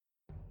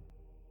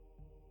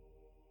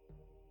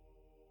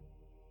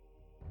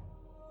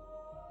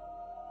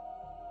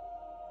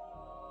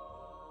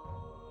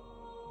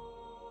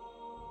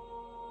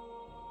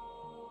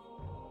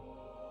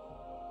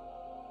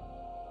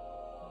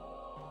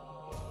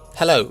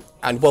Hello,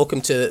 and welcome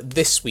to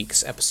this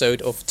week's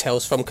episode of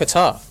Tales from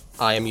Qatar.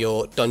 I am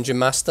your Dungeon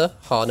Master,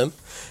 Harnum,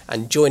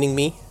 and joining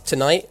me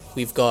tonight,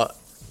 we've got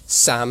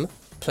Sam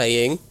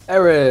playing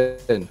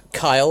Aaron,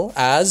 Kyle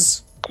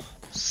as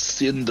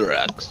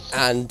Syndrax,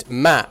 and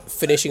Matt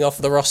finishing off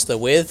the roster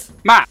with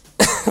Matt.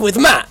 with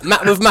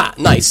Matt.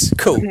 Nice,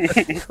 cool.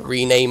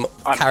 Rename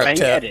I'm playing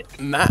character Edit.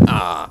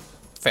 Matt.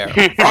 Fair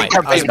enough. Right, I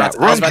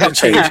was about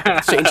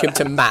to change him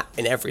to Matt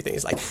in everything.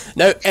 It's like,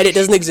 no, Edit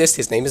doesn't exist.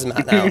 His name is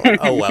Matt now.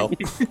 Oh well.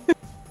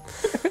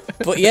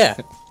 But yeah,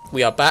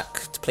 we are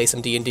back to play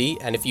some D&D,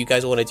 and if you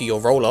guys want to do your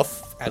roll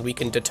off, and we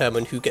can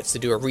determine who gets to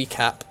do a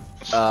recap.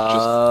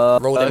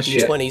 Roll them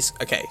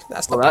d20s. Okay,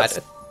 that's not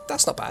bad.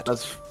 That's not bad.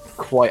 That's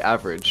quite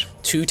average.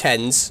 2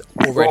 10s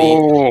already.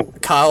 Oh.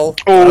 Kyle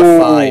got a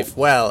 5.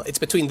 Well, it's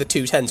between the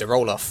 2 10s a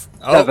roll off.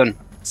 Oh,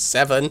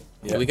 7.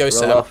 Here we go, roll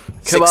Sam. off.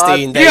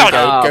 16. There Yeah. you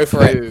go. Go for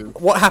Boom. it.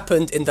 What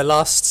happened in the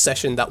last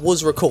session that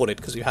was recorded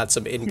because we had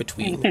some in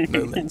between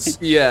moments.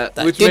 Yeah,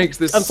 That which did- makes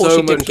this so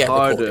unfortunately didn't much get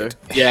harder. recorded.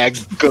 yeah,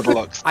 good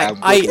luck. Sam.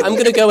 I'm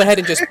going to go ahead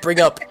and just bring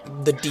up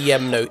the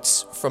DM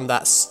notes from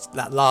that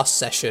last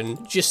session,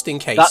 just in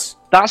case.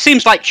 That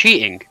seems like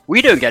cheating.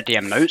 We don't get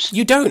DM notes.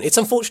 You don't. It's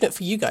unfortunate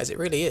for you guys. It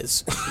really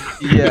is.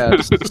 Yeah,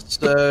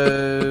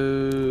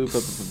 so...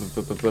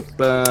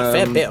 A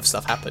fair bit of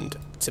stuff happened,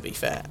 to be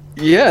fair.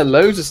 Yeah,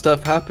 loads of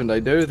stuff happened. I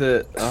know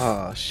that...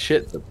 Oh,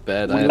 shit, the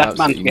bed. We I had left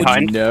Mans absolutely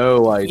behind.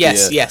 no idea.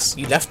 Yes,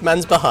 you left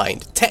Mans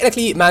behind.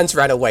 Technically, Mans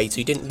ran away, so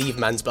you didn't leave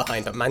Mans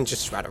behind, but Mans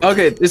just ran away.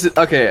 Okay, this is...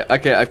 Okay,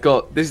 I've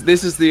got... This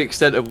is the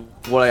extent of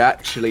what I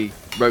actually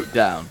wrote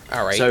down.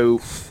 Alright. So,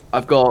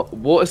 I've got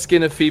water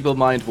skin of feeble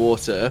mind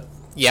water.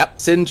 Yep,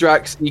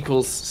 Syndrax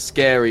equals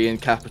scary in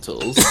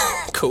capitals.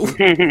 cool.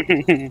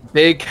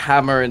 Big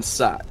hammer and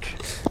sack.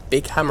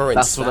 Big hammer and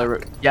That's what I sack.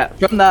 wrote. Yeah,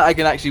 from that I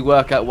can actually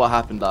work out what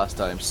happened last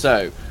time.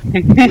 So,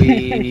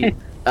 we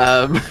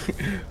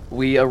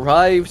we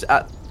arrived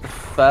at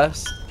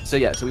first. So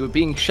we were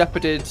being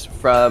shepherded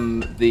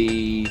from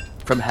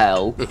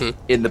hell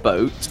in the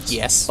boat.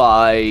 Yes.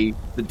 By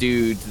the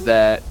dude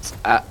that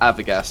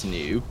Avagas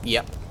knew.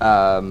 Yep.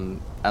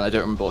 And I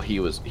don't remember what he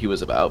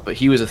was about, but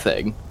he was a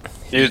thing.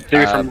 Dude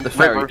from The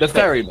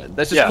ferryman.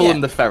 Let's just call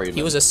him the ferryman.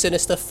 He was a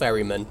sinister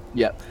ferryman.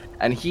 Yep.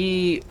 And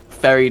he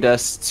ferried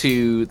us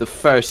to the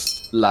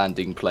first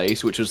landing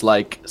place, which was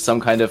like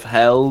some kind of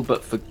hell,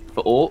 but for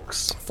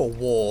orcs. For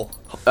war.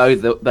 Oh,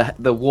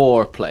 the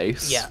war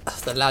place. Yeah,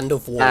 the land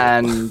of war.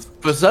 And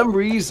for some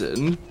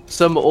reason,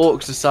 some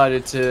orcs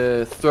decided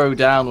to throw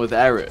down with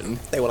Eren.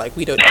 They were like,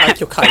 we don't like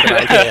your kind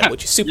around here,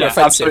 which is super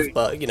offensive, absolutely.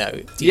 but, you know.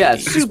 Yeah,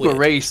 is super weird.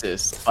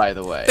 racist, by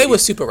the way. They were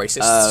super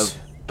racists.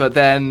 But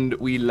then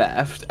we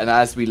left, and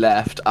as we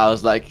left, I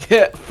was like,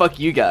 fuck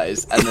you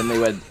guys. And then they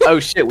went, oh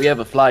shit, we have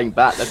a flying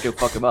bat, let's go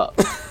fuck him up.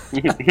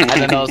 And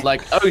then I was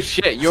like, oh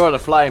shit, you're on a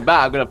flying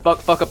bat, I'm gonna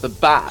fuck up the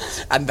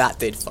bat. And that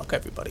did fuck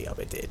everybody up,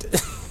 it did.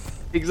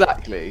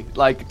 Exactly.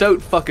 Like,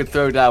 don't fucking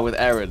throw down with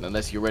Eren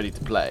unless you're ready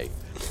to play.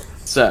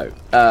 So,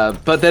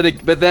 but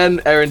then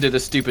Eren did a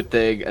stupid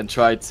thing and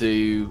tried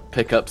to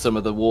pick up some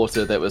of the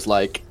water that was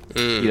like,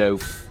 you know,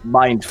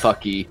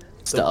 mind-fucky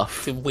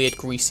stuff. The weird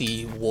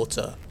greasy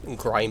water and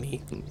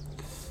grimy.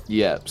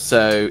 Yeah,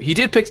 so he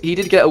did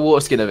get a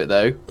water skin of it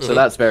though, so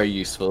that's very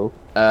useful.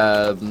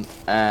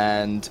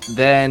 And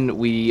then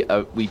we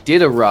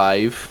did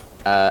arrive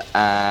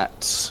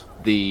at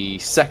the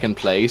second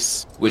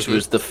place, which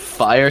was the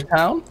Fire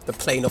Town. The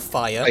plane of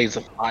fire. Blaze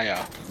of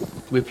fire.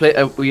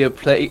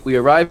 We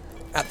arrived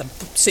At the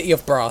city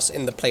of Brass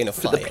in the plane of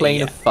at fire. the plane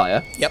yeah. of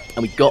fire. Yep.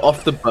 And we got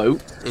off the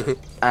boat,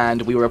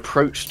 and we were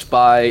approached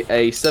by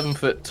a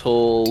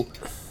 7-foot-tall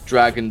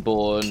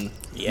dragonborn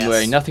Yes.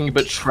 wearing nothing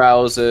but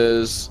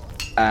trousers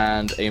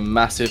and a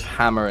massive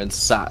hammer and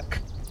sack.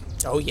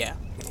 Oh yeah.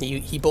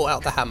 He brought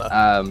out the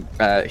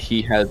hammer.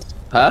 He had...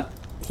 Huh?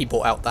 He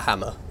brought out the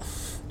hammer.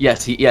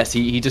 Yes,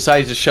 he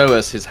decided to show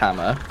us his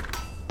hammer.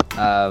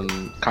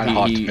 Kind of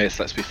hard to miss,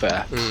 let's be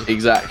fair.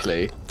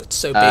 Exactly. That's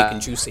so big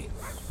and juicy.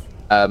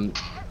 And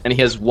he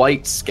has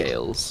white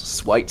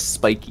scales, white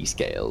spiky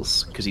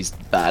scales, because he's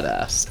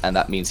badass, and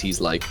that means he's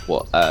like,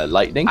 what,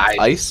 lightning?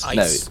 Ice.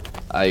 No, Ice.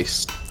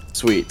 ice.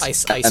 Sweet.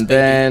 Ice, and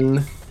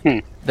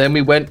baby. then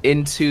we went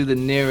into the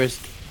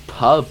nearest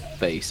pub,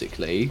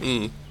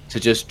 basically, to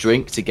just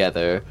drink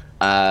together.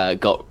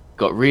 Got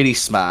really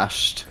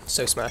smashed.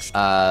 So smashed.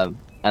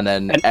 And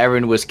then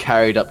Eren was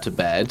carried up to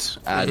bed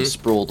and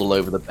sprawled all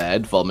over the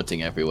bed,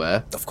 vomiting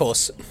everywhere. Of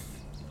course.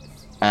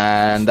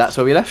 And that's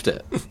where we left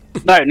it.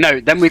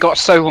 No. Then we got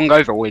so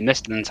hungover we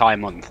missed an entire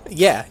month.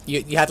 Yeah,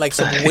 you had like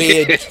some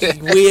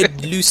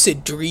weird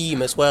lucid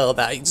dream as well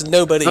that it's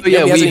nobody. Oh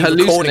yeah, nobody we has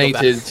any recording of that.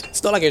 hallucinated.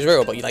 It's not like it was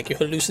real, but you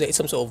hallucinated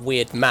some sort of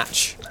weird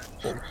match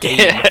or game.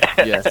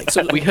 Yeah, Like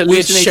some we weird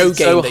hallucinated show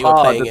game so that you were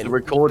hard playing that the in.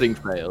 recording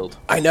failed.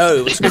 I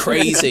know, it was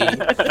crazy.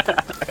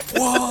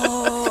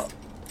 What?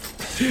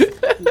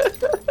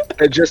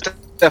 Just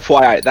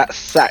FYI, that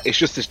sack, it's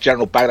just this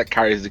general bag that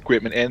carries his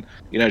equipment in.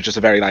 You know, just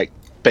a very, like,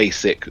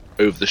 basic,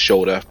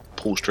 over-the-shoulder,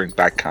 pull-string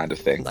bag kind of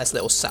thing. Nice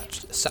little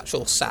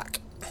satchel sack.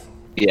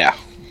 Yeah.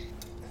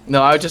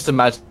 No, I just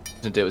imagine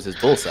it was his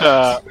ball sack.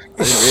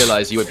 I didn't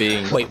realize you were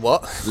being Wait,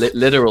 what?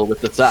 literal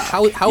with the sack.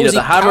 How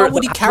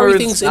would he carry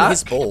things in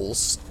his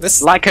balls?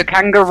 This Like a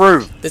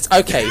kangaroo.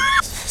 okay.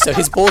 So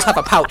his balls have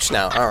a pouch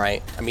now. All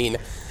right. I mean,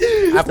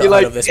 I've not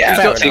heard of this. yeah,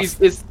 Fair so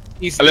enough.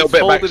 He's A little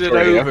bit of folded it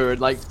backstory, yeah. over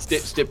and like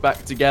stitched it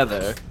back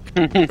together.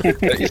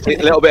 You see,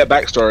 a little bit of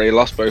backstory. He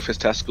lost both his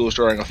testicles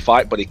during a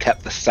fight, but he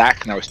kept the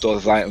sack. Now he stores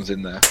his items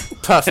in there.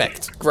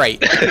 Perfect.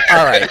 Great.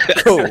 All right.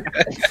 Cool.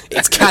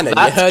 It's canon.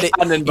 That's You heard it.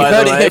 canon, You by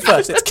heard the it way. here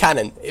first. It's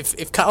canon.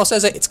 If Carl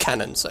says it, it's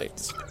canon. So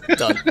it's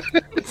done.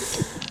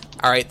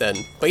 All right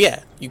then. But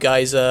yeah, you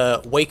guys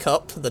wake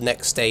up the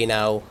next day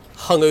now,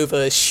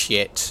 hungover as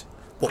shit.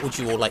 What would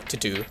you all like to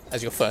do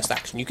as your first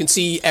action? You can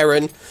see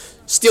Eren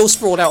still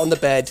sprawled out on the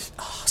bed,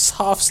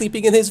 half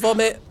sleeping in his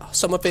vomit.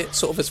 Some of it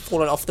sort of has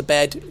fallen off the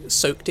bed,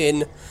 soaked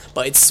in,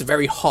 but it's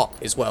very hot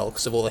as well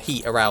because of all the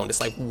heat around.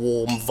 It's like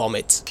warm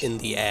vomit in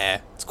the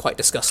air. It's quite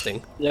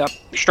disgusting. Yep.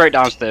 Straight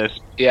downstairs.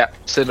 Yeah,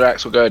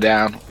 Cinderax will go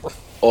down,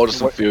 order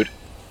some food.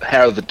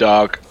 Hair of the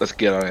dog. Let's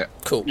get on it.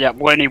 Cool. Yeah,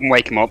 won't even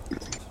wake him up.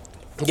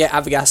 Yeah,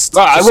 Avagast.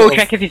 Well, I just will sort of-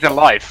 check if he's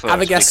alive first.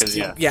 Avagast, Because,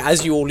 yeah,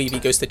 as you all leave, he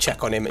goes to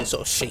check on him and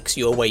sort of shakes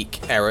you awake,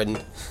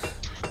 Eren.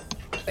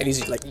 And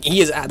he's like,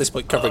 he is at this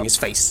point covering his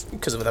face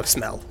because of the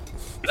smell.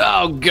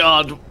 Oh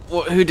God!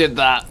 Who did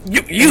that?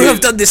 You have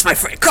done this, my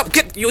friend. Come,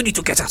 you need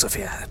to get out of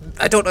here.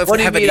 I don't know if What we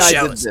do you have mean any I did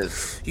showers.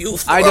 this? You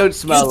I don't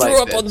smell you threw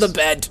like up on this. the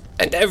bed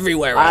and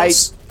everywhere I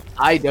else.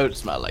 don't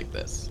smell like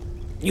this.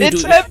 You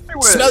It's do.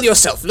 everywhere. Smell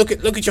yourself. Look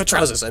at your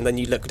trousers, and then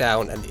you look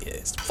down and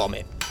it's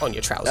vomit on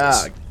your trousers.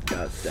 Ah,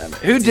 God damn it!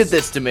 Who did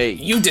this to me?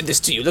 You did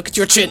this to you. Look at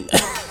your chin.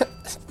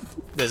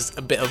 There's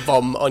a bit of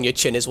vom on your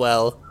chin as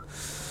well.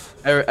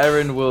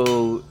 Eren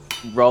will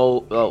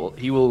roll. Well,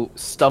 he will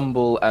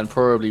stumble and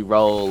probably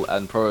roll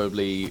and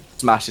probably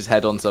smash his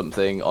head on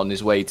something on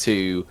his way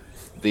to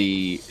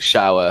the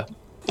shower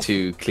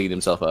to clean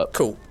himself up.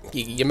 Cool.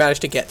 You manage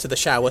to get to the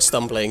shower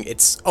stumbling.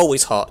 It's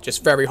always hot,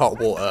 just very hot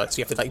water. So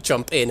you have to like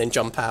jump in and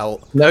jump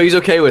out. No, he's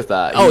okay with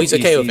that. Oh, he's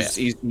okay with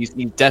it. He's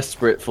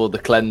desperate for the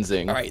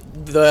cleansing. All right.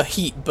 The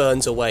heat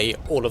burns away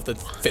all of the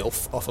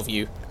filth off of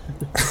you.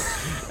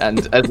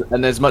 And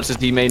as much as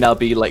he may now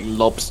be like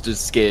lobster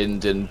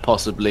skinned and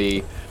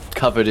possibly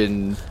covered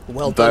in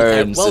Well done,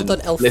 burns well and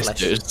done, elf flesh.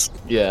 blisters.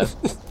 Yeah.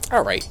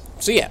 All right.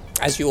 So yeah,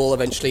 as you all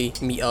eventually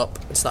meet up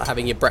and start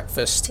having your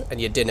breakfast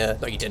and your dinner,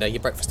 not your dinner, your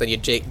breakfast and your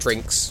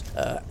drinks,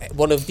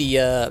 one of the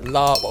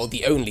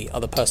the only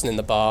other person in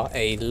the bar,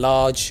 a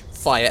large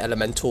fire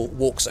elemental,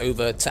 walks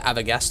over to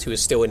Avagast, who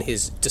is still in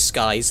his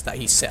disguise that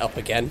he set up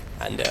again,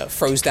 and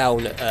throws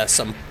down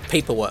some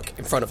paperwork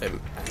in front of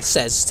him and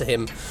says to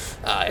him,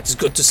 "It's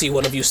good to see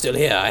one of you still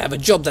here. I have a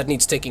job that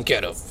needs taken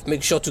care of.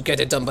 Make sure to get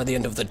it done by the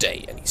end of the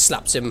day." And he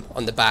slaps him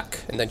on the back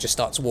and then just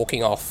starts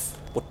walking off.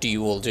 What do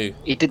you all do?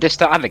 He did this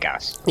to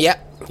Avagast. Yeah,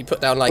 he put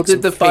down like What some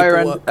did the fire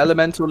paperwork.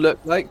 elemental look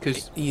like?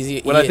 Because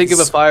He when I think of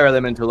a is fire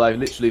elemental, I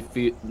literally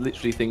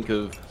think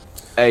of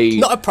a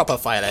not a proper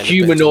fire elemental,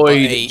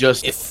 humanoid, but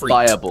just Ifrit.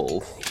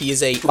 fireball. He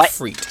is a Like-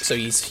 Ifrit, so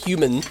he's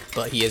human,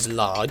 but he is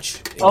large.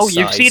 In Oh,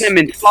 you've size. seen him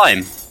in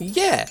slime.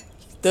 Yeah,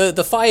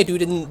 the fire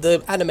dude in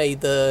the anime.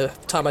 The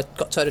time I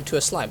got turned into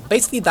a slime,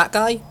 basically that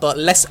guy, but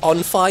less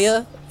on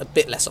fire. A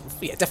bit less on,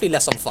 yeah, definitely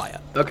less on fire.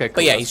 Okay, cool,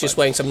 But yeah, that's he's just fine.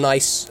 wearing some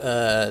nice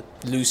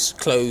loose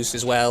clothes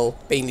as well.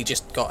 Mainly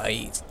just got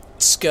a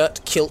skirt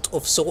kilt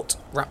of sort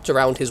wrapped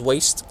around his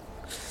waist.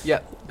 Yeah,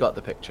 got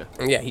the picture.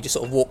 And yeah, he just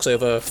sort of walks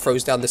over,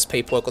 throws down this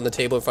paperwork on the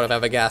table in front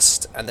of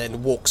Avagast, and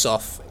then walks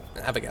off.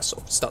 And Avagast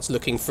sort of starts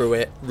looking through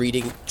it,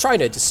 reading, trying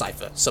to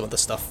decipher some of the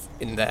stuff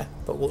in there.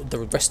 But what would the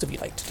rest of you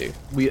like to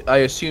do? I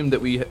assumed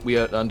that we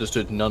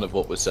understood none of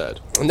what was said.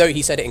 No,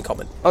 he said it in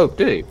common. Oh,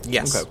 did he?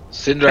 Yes. Okay.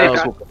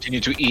 Cinderax will continue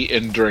to eat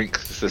and drink.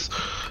 This is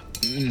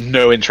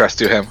no interest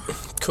to him.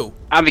 Cool.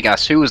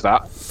 Avagast, who was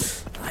that?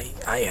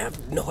 I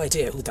have no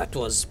idea who that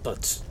was,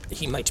 but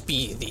he might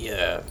be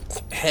the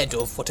head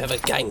of whatever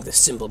gang this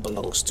symbol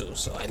belongs to,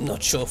 so I'm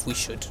not sure if we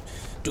should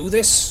do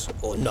this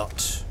or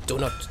not. Do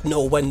not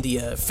know when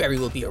the ferry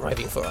will be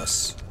arriving for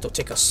us. They'll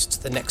take us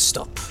to the next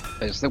stop.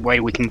 Is the way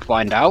we can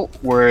find out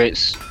when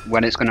it's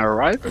going to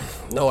arrive?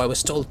 No, I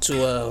was told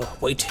to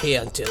wait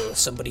here until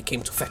somebody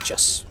came to fetch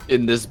us.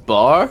 In this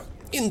bar?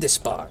 In this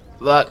bar.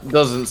 That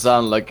doesn't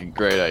sound like a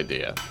great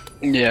idea.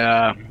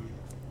 Yeah,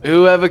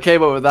 Whoever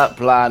came up with that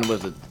plan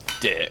was a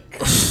dick.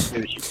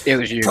 it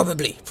was you.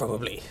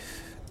 Probably.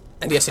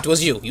 And yes, it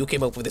was you. You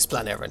came up with this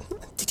plan, Eren.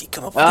 Did he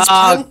come up with this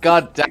Ah, plan?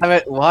 god damn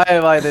it! Why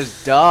am I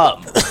this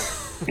dumb?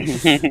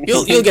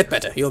 You'll get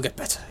better. You'll get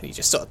better. He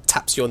just sort of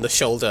taps you on the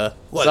shoulder.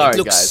 Well, it Sorry,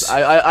 looks... guys.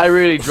 I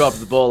really dropped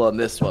the ball on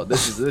this one.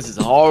 This is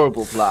a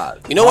horrible plan.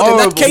 You know what? In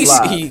that Horrible case,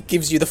 plan. he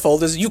gives you the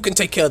folders. You can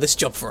take care of this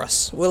job for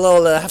us. We'll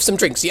all have some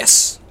drinks.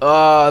 Yes.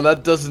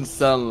 That doesn't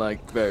sound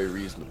like a very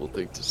reasonable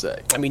thing to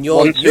say. I mean, you're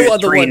 1, 2, you are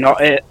the 3, one.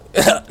 not it.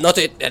 Not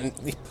it. And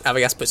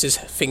Avagast puts his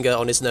finger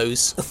on his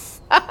nose.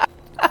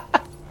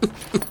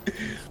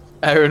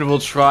 Eren will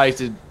try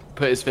to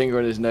put his finger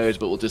on his nose,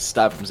 but will just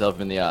stab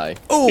himself in the eye.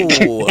 Ooh.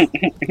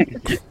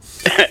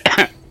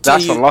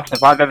 That's a lot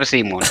if I've ever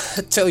seen one.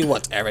 Tell you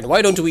what, Aaron,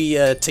 why don't we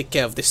take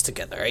care of this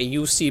together? Eh?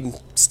 You seem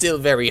still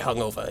very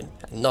hungover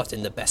and not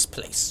in the best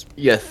place.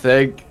 You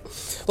think?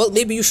 Well,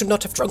 maybe you should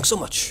not have drunk so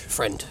much,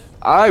 friend.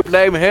 I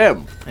blame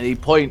him. And he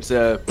points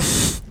a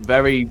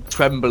very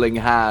trembling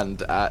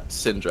hand at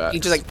Syndrax. He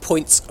just like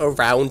points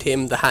around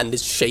him. The hand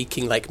is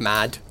shaking like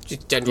mad.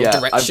 Just general Yeah,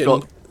 direction.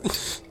 I've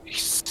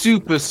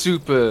got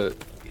super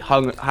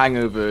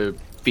hangover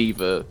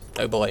fever.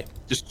 Oh boy.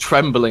 Just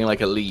trembling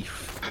like a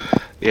leaf.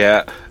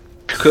 Yeah,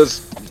 because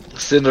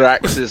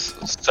Cinderax is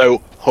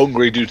so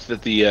hungry due to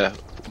the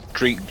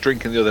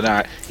drinking the other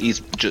night.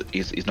 He's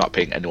not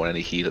paying anyone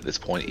any heed at this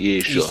point.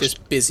 He's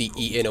just busy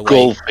eating away.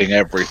 gulping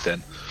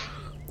everything.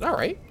 All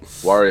right.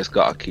 Warrior's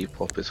got to keep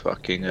up his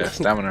fucking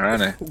stamina,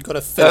 hasn't he? Got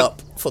to fill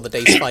up for the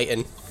day's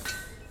fighting.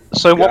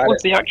 So what Got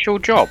was the actual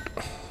job?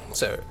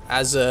 So,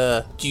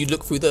 do you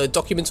look through the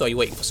documents or are you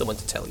waiting for someone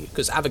to tell you?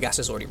 Because Avagast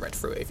has already read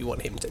through it if you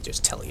want him to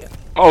just tell you.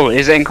 Oh,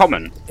 is it in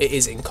common? It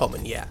is in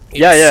common, yeah.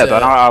 Yeah,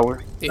 then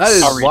That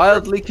is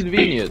wildly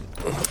convenient.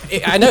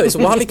 I know, it's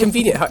wildly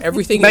convenient how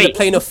everything in the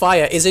Plane of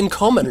Fire is in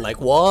common.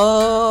 Like,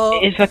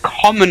 what? It's a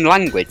common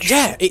language.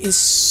 Yeah, it is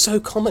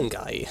so common,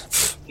 guy.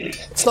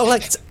 It's not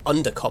like it's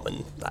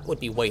undercommon. That would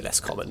be way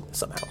less common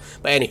somehow.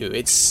 But anywho,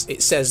 it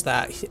says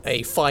that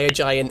a fire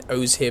giant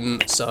owes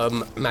him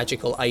some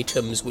magical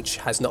items which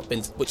have not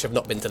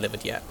been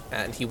delivered yet,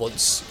 and he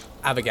wants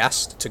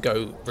Avagast to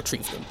go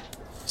retrieve them.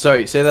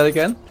 Sorry, say that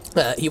again?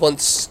 He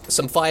wants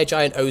some fire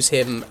giant owes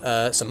him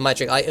some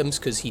magic items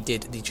because he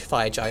did the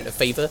fire giant a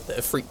favor that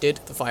Ifrit did,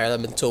 the fire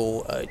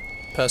elemental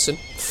person.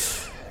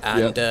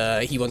 And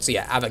he wants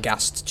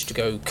Avagast to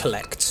go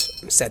collect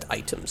said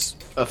items.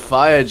 A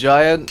fire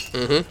giant?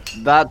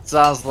 Mm-hmm. That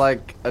sounds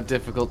like a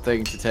difficult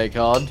thing to take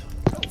on.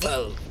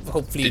 Well,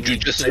 hopefully. Did you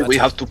just say we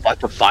have to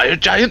fight a fire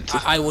giant?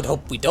 I would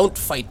hope we don't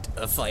fight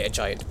a fire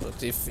giant,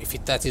 but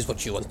if that is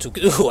what you want to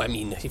do, I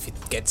mean, if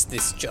it gets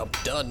this job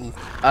done.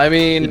 I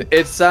mean,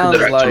 it sounds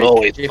Cinderax like will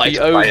always if fight he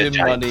a owes fire him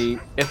giant. money,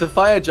 if the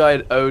fire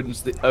giant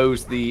owes the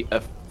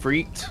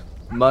Ifrit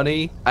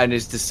money and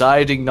is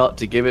deciding not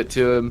to give it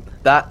to him,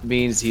 that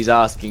means he's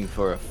asking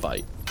for a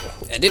fight.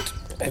 Edit,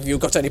 have you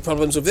got any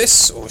problems with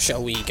this, or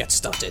shall we get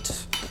started?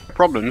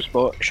 Problems,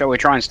 but shall we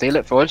try and steal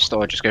it first,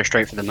 or just go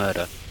straight for the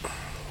murder?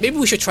 Maybe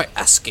we should try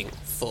asking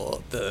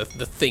for the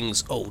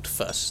things owed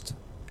first,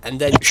 and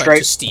then try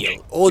to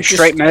steal. Or just...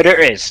 Straight murder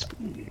it is.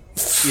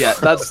 Yeah,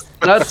 that's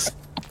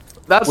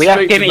We ask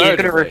straight him, to he's murder, going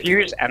to mate.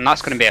 refuse, and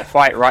that's going to be a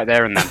fight right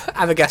there and then.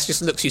 Avagast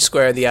just looks you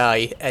square in the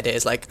eye. Edit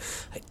is like,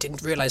 I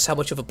didn't realize how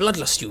much of a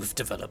bloodlust you've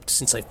developed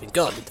since I've been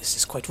gone. This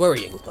is quite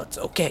worrying, but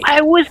okay.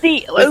 I was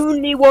the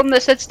only one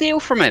that said steal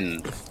from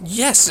him.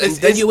 Yes, and It's-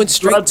 then it's you went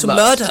straight to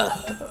bloodlust.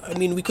 murder. I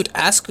mean, we could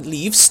ask,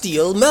 leave,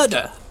 steal,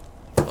 murder.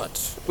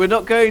 But We're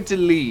not going to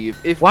leave.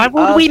 If Why would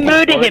ask we him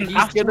murder for it, him he's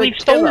after gonna we've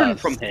kill stolen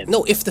us. from him?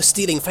 no, if the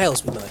stealing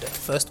fails, we murder.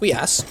 First we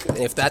ask, and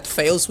if that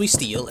fails, we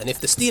steal, and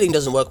if the stealing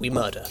doesn't work, we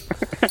murder.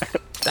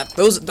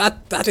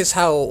 That is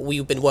how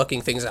we've been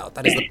working things out.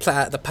 That is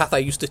the path I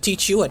used to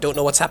teach you. I don't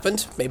know what's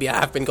happened. Maybe I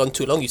have been gone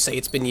too long. You say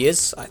it's been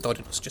years. I thought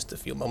it was just a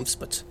few months,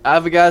 but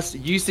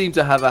Avagast, you seem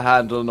to have a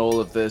handle on all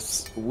of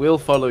this. We'll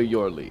follow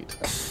your lead.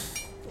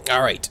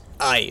 all right.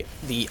 I,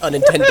 the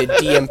unintended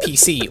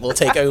DMPC, will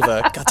take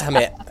over. God damn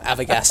it,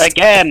 Avagast.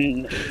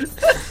 Again!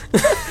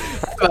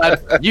 Man,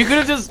 you could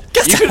have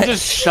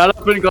just shut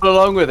up and gone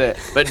along with it.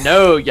 But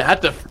no, you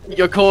had to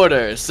your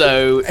corner,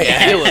 so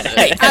deal with it.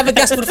 Hey,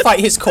 Avagast would fight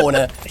his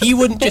corner. He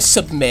wouldn't just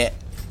submit.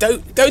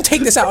 Don't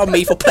take this out on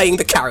me for playing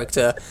the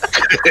character.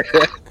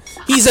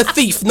 He's a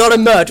thief, not a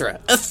murderer.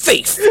 A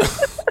thief.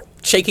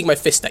 Shaking my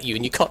fist at you,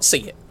 and you can't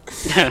see it.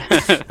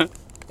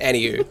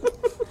 Anywho,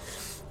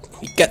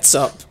 he gets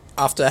up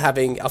after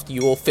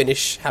you all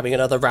finish having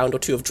another round or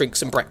two of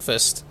drinks and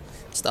breakfast.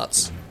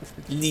 Starts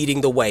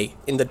leading the way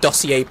in the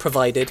dossier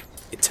provided.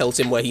 It tells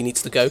him where he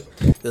needs to go.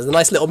 There's a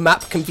nice little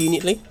map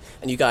conveniently,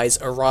 and you guys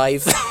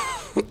arrive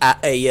at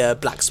a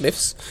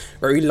blacksmith's.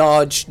 Very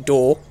large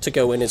door to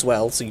go in as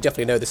well, so you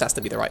definitely know this has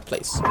to be the right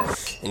place.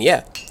 And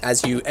yeah,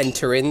 as you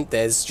enter in,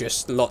 there's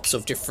just lots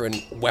of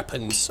different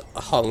weapons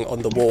hung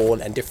on the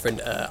wall, and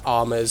different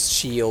armors,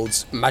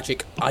 shields,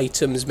 magic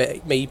items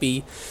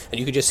maybe, and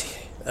you can just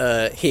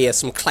hear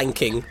some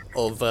clanking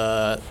of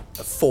a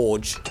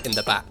forge in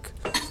the back.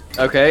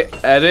 Okay,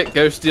 edit,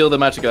 go steal the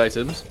magic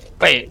items.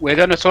 Wait, we're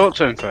going to talk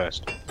to him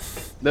first.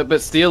 No,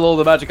 but steal all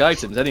the magic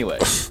items anyway.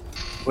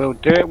 We'll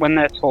do it when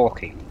they're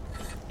talking.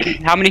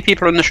 How many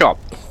people are in the shop?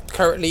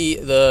 Currently,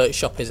 the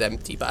shop is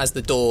empty, but as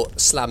the door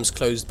slams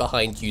closed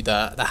behind you,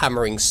 the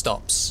hammering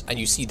stops, and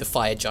you see the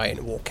fire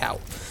giant walk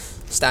out.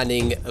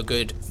 Standing a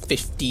good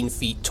 15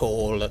 feet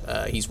tall,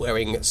 he's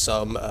wearing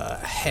some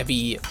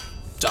heavy,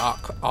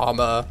 dark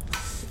armor,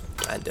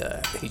 and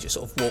he just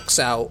sort of walks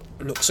out,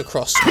 looks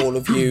across all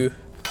of you.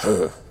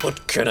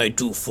 What can I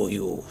do for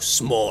you,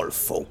 small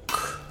folk?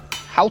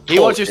 How tall He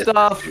wants your is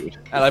stuff, this dude?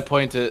 and I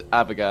point at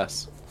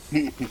Avagast.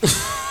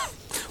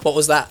 What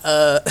was that,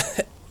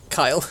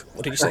 Kyle?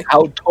 What did you say?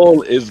 How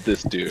tall is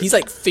this dude? He's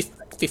like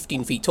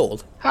 15 feet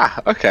tall.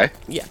 Ah, okay.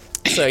 Yeah.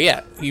 So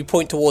yeah, you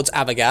point towards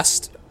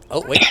Avagast,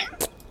 Oh, wait.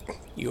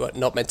 You are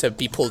not meant to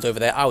be pulled over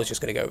there. I was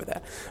just going to go over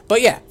there.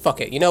 But yeah, fuck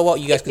it. You know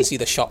what? You guys can see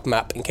the shop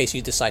map in case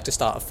you decide to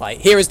start a fight.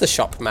 Here is the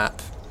shop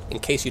map in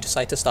case you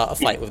decide to start a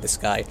fight with this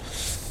guy.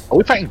 Are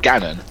we fighting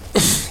Ganon?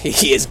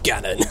 He is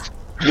Ganon.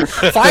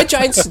 Fire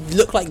giants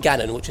look like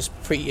Ganon, which is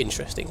pretty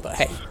interesting. But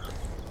hey,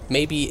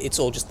 maybe it's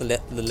all just the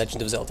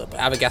Legend of Zelda. But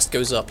Avagast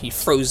goes up. He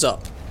throws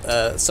up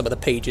some of the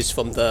pages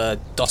from the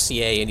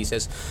dossier, and he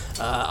says,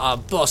 "Our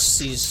boss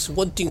is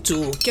wanting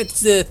to get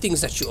the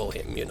things that you owe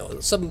him. You know,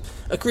 some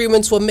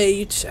agreements were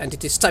made, and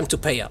it is time to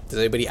pay up." Does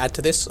anybody add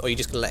to this, or are you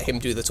just gonna let him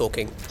do the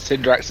talking?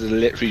 Syndrax is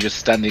literally just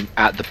standing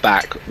at the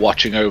back,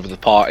 watching over the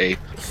party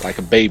like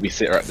a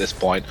babysitter at this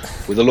point,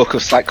 with a look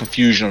of slight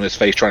confusion on his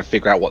face, trying to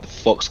figure out what the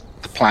fuck's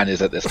the plan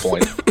is at this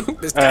point.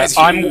 This guy's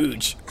I'm-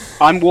 huge.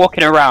 I'm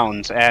walking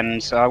around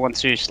and I want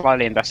to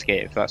slightly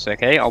investigate, if that's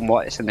okay, on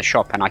what is in the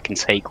shop and I can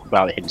take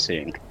without him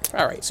seeing.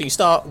 Alright, so you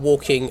start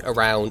walking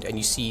around and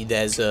you see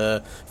there's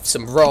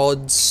some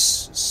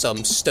rods,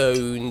 some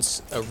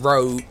stones, a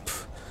rope,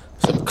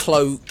 some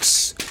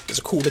cloaks, there's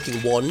a cool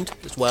looking wand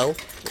as well,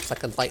 looks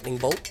like a lightning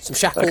bolt, some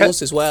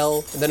shackles as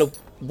well, and then a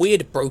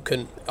weird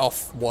broken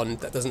off wand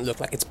that doesn't look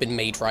like it's been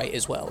made right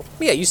as well.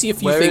 But yeah, you see a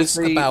few things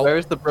about... Where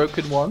is the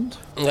broken wand?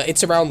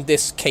 It's around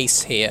this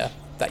case here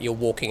that you're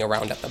walking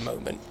around at the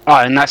moment. Oh,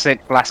 and that's the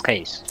glass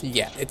case.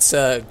 Yeah, it's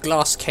a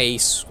glass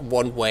case,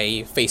 one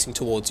way, facing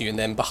towards you, and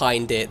then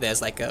behind it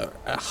there's like a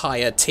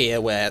higher tier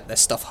where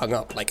there's stuff hung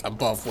up like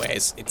above where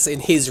it's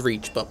in his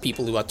reach, but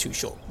people who are too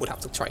short would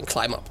have to try and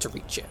climb up to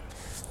reach it.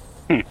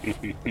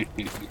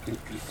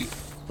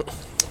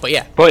 But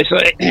yeah, But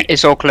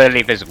it's all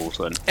clearly visible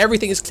to him.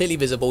 everything is clearly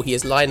visible. He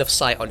has line of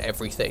sight on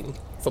everything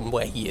from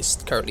where he is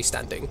currently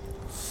standing.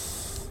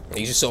 And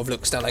he just sort of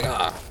looks down like,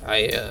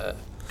 I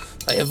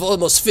have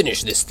almost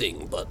finished this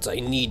thing, but I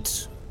need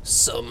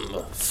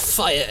some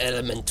fire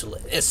elemental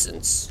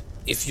essence.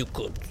 If you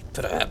could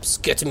perhaps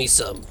get me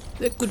some.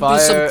 There could be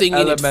something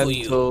in it for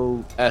you.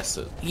 Elemental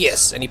essence.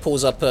 Yes, and he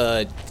pulls up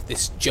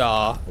this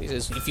jar. He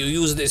says, if you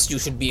use this, you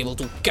should be able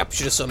to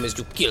capture some as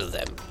you kill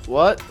them.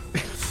 What?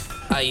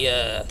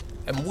 I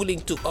am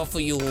willing to offer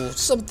you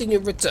something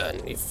in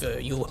return if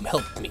you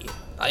help me.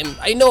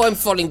 I know I'm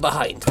falling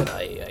behind, and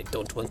I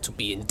don't want to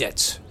be in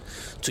debt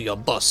to your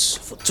boss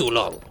for too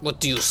long. What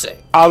do you say?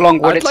 How long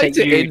would I'd it like take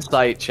to you?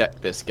 insight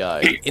check this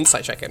guy.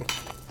 Insight checking.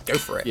 Go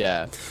for it.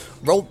 Yeah.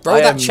 Roll I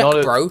that am check, not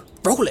a- bro.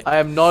 Roll it. I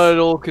am not at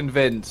all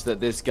convinced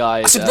that this guy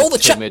is said roll the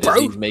as check, timid bro.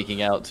 as he's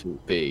making out to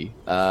be.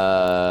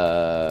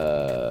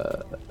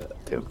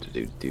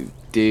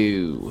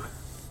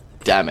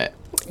 Damn it.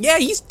 Yeah,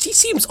 he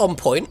seems on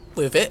point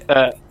with it.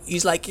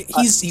 He's like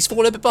he's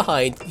fallen a bit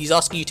behind. He's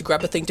asking you to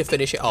grab a thing to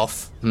finish it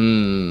off. I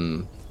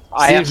Seems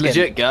asked him,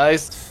 legit,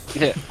 guys.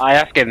 I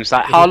asked him, it's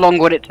like, how long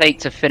would it take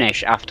to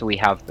finish after we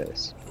have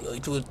this?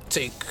 It would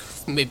take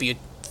maybe a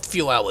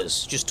few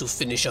hours just to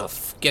finish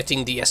off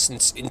getting the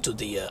essence into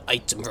the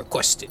item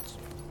requested.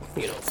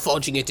 You know,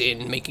 forging it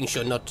in, making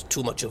sure not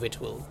too much of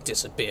it will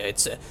disappear.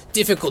 It's a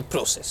difficult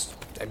process.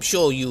 I'm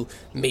sure you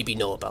maybe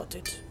know about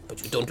it,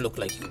 but you don't look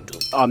like you do.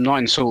 I'm not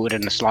insulted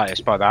in the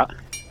slightest by that.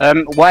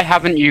 Why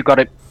haven't you got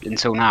it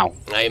until now?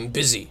 I am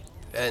busy,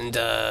 and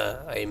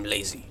I am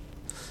lazy.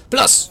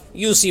 Plus,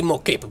 you seem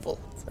more capable,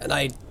 and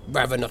I'd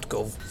rather not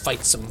go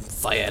fight some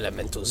fire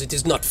elementals. It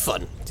is not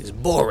fun. It is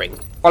boring.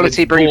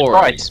 Quality brings boring.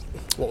 price.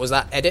 What was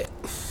that, edit?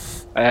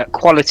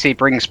 Quality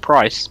brings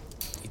price.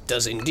 It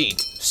does indeed.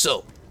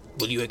 So,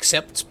 will you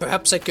accept?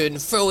 Perhaps I can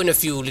throw in a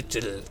few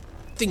little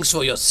things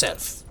for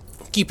yourself.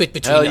 Keep it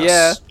between Hell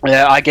us.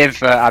 yeah. I give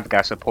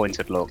Abgas a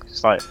pointed look.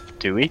 It's like,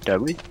 do we?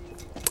 Don't we?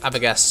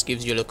 Avagast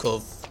gives you a look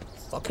of,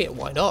 fuck it,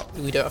 why not?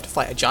 We don't have to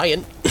fight a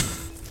giant.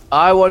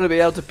 I want to be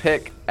able to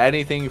pick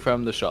anything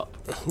from the shop.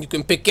 You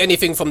can pick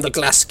anything from the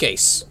glass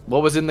case.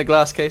 What was in the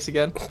glass case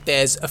again?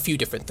 There's a few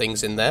different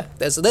things in there.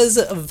 There's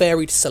a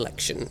varied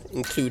selection,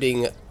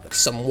 including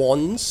some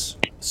wands,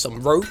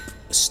 some rope,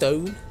 a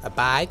stone, a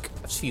bag,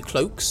 a few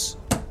cloaks.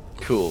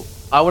 Cool.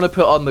 I want to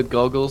put on the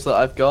goggles that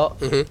I've got,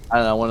 and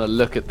I want to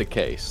look at the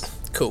case.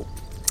 Cool.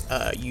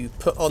 You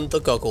put on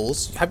the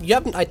goggles. You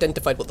haven't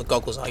identified what the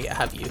goggles are yet,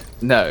 have you?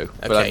 No,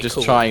 but Okay, I'm just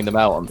cool. trying them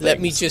out on things. Let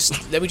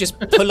me just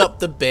pull up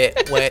the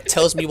bit where it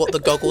tells me what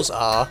the goggles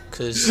are,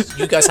 because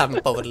you guys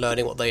haven't bothered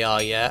learning what they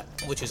are yet,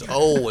 which is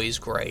always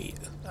great.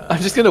 I'm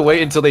just gonna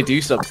wait until they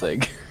do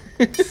something.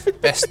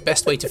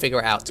 Best way to figure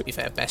it out, to be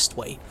fair. Best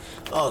way.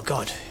 Oh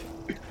god.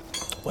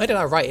 Where did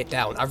I write it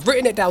down? I've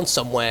written it down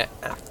somewhere.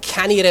 And I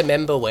can't even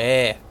remember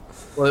where.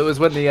 Well, it was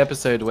when the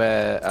episode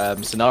where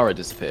Sinara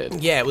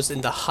disappeared. Yeah, it was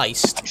in the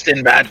heist.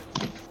 Sinbad.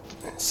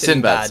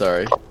 Sinbad,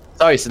 sorry.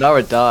 Sorry,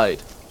 Sinara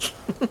died.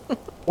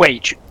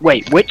 Wait,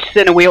 which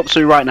sin are we up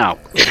to right now?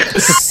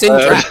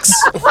 Syndrax.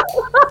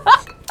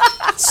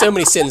 So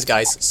many sins,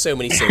 guys. So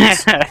many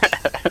sins.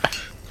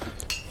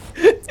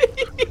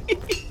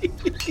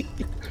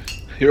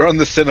 You're on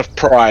the sin of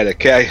pride,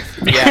 okay?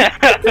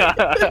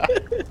 Yeah.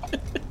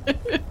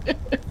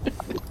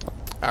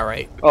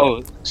 Alright.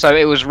 Oh, so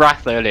it was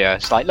Wrath earlier.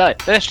 It's like, no,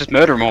 let's just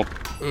murder them all.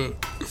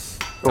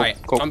 Alright.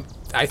 cool. I'm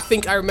I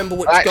think I remember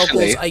which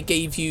goggles I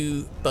gave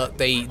you, but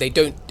they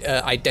don't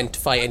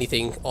identify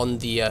anything on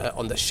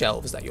the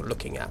shelves that you're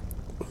looking at.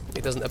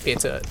 It doesn't appear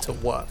to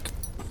work.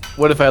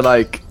 What if I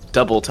like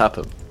double tap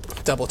him?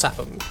 Double tap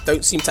them.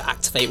 Don't seem to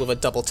activate with a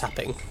double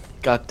tapping.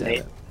 God damn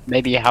it.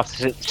 Maybe you have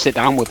to sit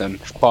down with them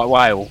for quite a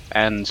while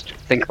and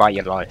think about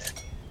your life.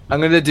 I'm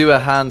gonna do a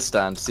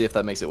handstand to see if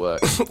that makes it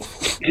work.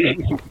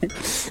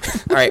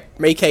 All right,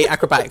 make a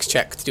acrobatics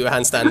check to do a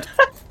handstand.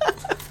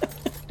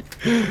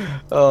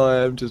 Oh,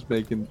 I'm just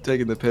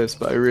taking the piss,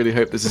 but I really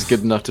hope this is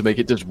good enough to make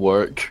it just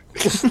work.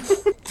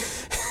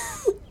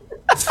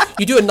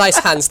 You do a nice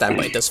handstand,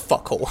 but it does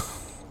fuck all.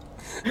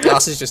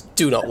 Glasses just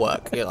do not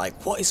work. You're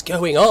like, what is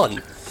going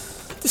on?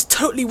 This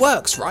totally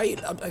works,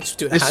 right? I'm just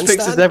doing a This handstand.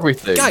 fixes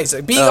everything. Guys,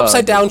 being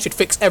upside down should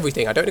fix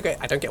everything. I don't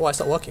get why it's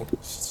not working.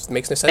 It just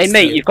makes no sense. Hey to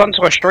mate, me. you've gone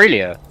to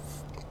Australia.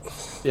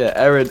 Yeah,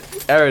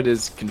 Aaron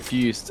is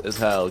confused as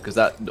hell because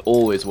that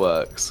always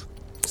works.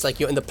 It's like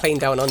you're in the plane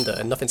down under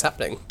and nothing's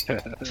happening.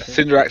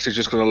 Cinderax is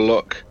just going to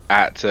look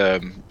at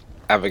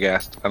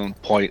Avagast and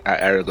point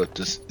at Eragud.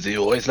 Does he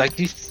always like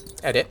this?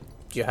 Edit.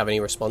 Do you have any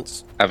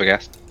response?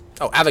 Avagast.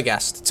 Oh,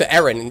 Avagast. To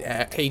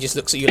Eren, he just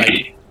looks at you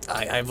like,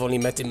 I've only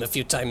met him a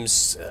few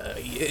times.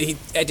 He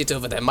Edit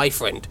over there, my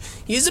friend.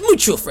 He is a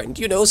mutual friend,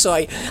 you know. So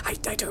I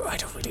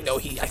don't really know.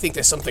 I think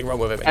there's something wrong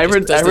with him.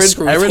 Aaron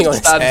Aaron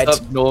stands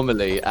up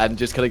normally and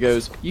just kind of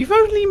goes, "You've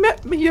only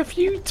met me a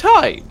few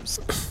times.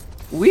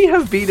 We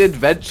have been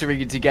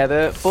adventuring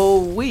together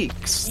for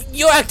weeks."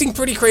 You're acting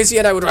pretty crazy,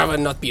 and I would rather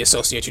not be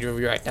associated with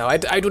you right now. I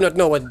do not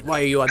know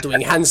why you are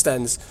doing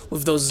handstands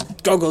with those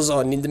goggles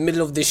on in the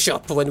middle of this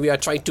shop when we are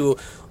trying to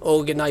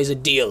organize a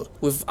deal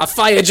with a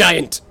fire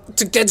giant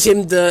to get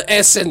him the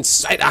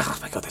essence. Oh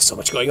my god, there's so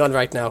much going on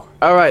right now.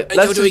 All right, And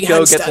let's you're just doing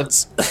go get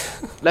handstands.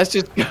 the. Let's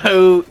just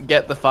go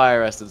get the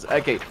fire essence.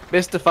 Okay,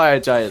 Mr.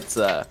 Fire Giant,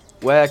 sir.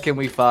 Where can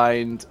we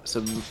find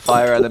some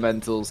fire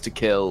elementals to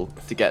kill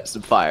to get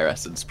some fire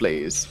essence,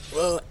 please?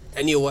 Well,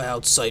 anywhere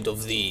outside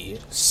of the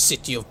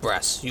city of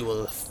Brass, you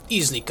will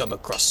easily come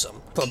across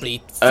some.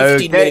 Probably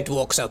 15-minute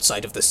walks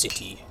outside of the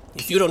city.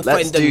 If you don't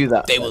Let's find them, do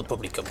that, they then. will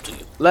probably come to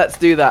you. Let's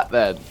do that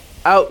then.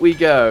 Out we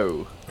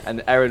go.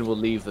 And Aaron will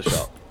leave the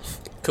shop.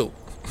 Cool.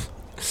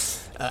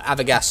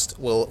 Avagast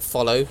will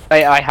follow.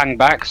 Hey, I hang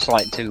back. It's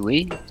like, do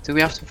we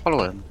have to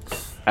follow him?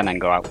 And then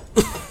go out.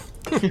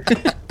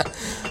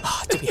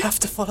 Do we have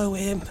to follow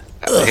him?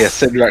 Yeah,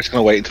 Cinderax going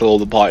to wait until all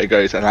the party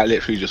goes, and I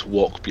literally just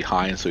walk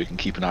behind so we can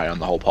keep an eye on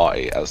the whole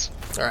party as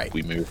Alright,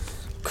 we move.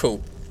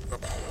 cool.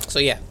 So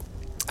yeah,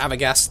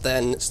 Avagast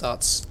then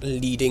starts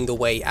leading the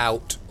way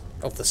out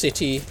of the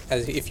city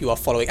as if you are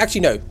following.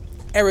 Actually, no.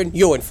 Eren,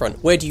 you're in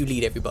front. Where do you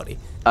lead everybody?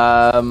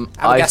 I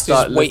Avagast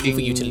start is waiting looking...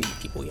 for you to lead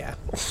people, yeah.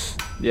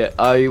 Yeah,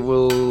 I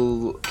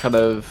will kind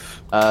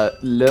of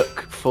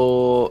look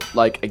for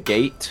like a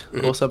gate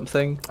or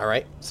something.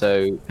 Alright,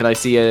 So can I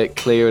see a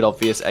clear and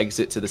obvious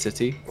exit to the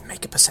city?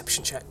 make a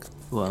perception check.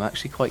 Well, I'm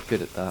actually quite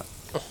good at that.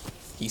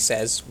 He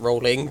says,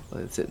 rolling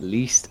Well, it's at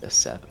least a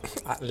 7.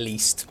 at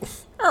least.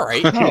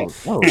 Alright.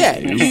 Oh, Yeah,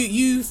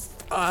 you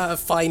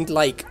find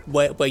like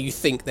where you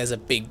think there's a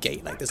big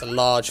gate, like there's a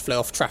large flow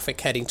of traffic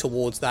heading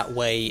towards that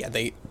way, and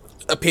they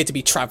appear to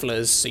be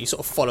travelers, so you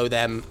sort of follow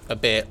them a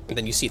bit, and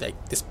then you see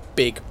like this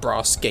big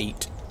brass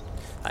gate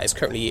that is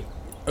currently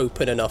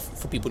open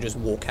enough for people to just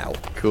walk out.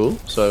 Cool.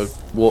 So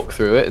walk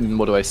through it, and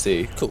what do I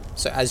see? Cool.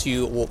 So as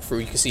you walk through,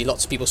 you can see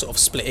lots of people sort of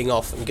splitting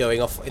off and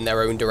going off in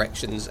their own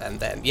directions, and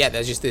then yeah,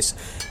 there's just this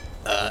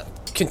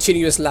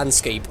continuous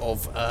landscape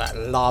of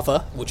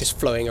lava which is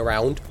flowing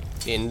around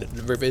in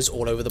rivers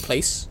all over the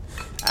place,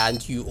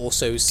 and you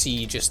also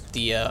see just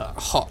the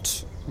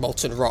hot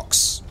molten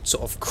rocks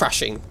sort of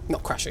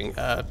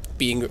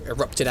being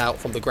erupted out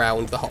from the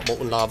ground, the hot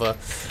molten lava.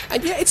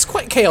 And yeah, it's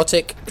quite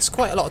chaotic, it's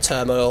quite a lot of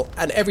turmoil,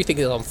 and everything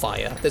is on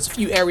fire. There's a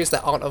few areas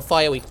that aren't on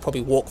fire we can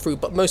probably walk through,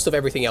 but most of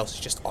everything else is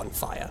just on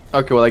fire.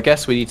 Okay, well, I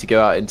guess we need to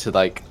go out into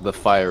like the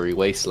fiery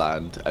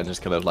wasteland and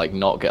just kind of like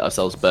not get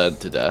ourselves burned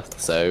to death.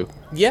 So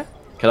Yeah,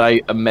 can I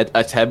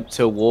attempt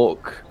to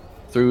walk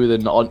through the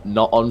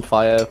not on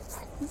fire?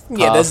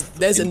 yeah, path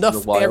there's into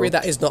enough the wild? area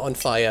that is not on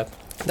fire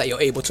that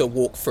you're able to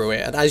walk through it,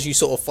 and as you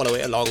sort of follow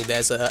it along,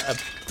 there's a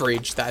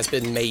bridge that has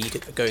been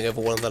made going over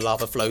one of the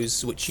lava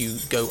flows, which you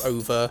go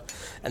over,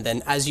 and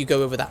then as you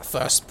go over that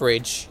first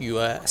bridge, you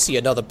see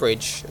another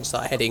bridge and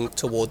start heading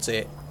towards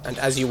it, and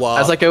as you are...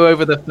 As I go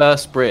over the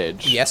first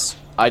bridge, Yes?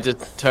 I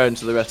just turn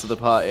to the rest of the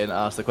party and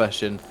ask the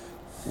question: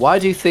 why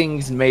do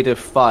things made of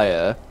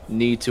fire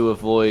need to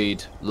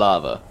avoid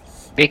lava?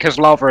 Because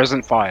lava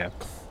isn't fire.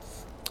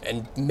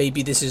 And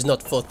maybe this is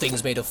not for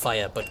things made of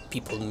fire, but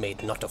people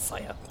made not of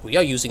fire. We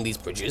are using these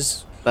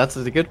bridges. That's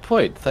a good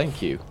point,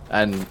 thank you.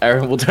 And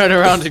Aaron will turn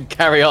around and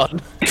carry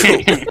on.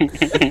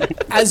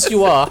 As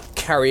you are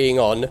carrying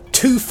on,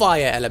 2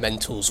 fire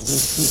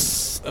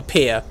elementals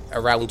appear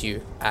around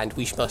you, and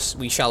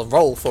we shall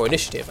roll for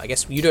initiative. I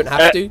guess you don't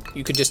have to.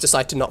 You could just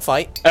decide to not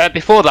fight.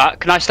 Before that,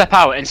 can I step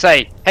out and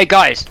say, hey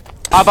guys,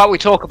 how about we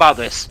talk about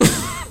this?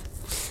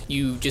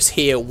 You just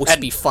hear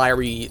wispy,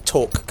 fiery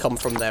talk come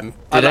from them.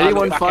 Did I'm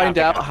anyone back find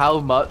out. out how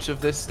much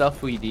of this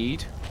stuff we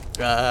need?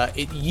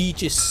 You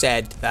just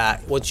said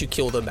that once you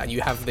kill them and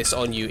you have this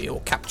on you, it will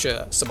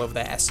capture some of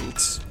their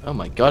essence. Oh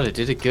my god, I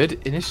did a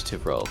good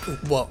initiative roll.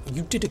 What?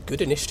 You did a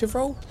good initiative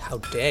roll? How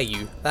dare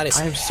you? That is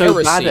I am so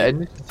heresy. bad at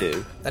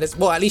initiative. That is,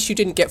 well, at least you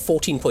didn't get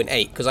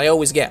 14.8, because I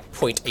always get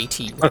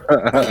 0.18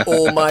 on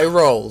all my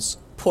rolls.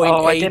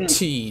 Oh, I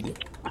 0.18.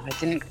 I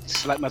didn't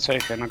select my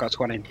token. I got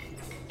 20.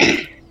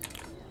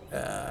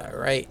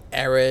 Right,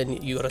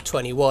 Aaron, you got a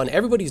 21.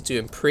 Everybody's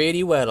doing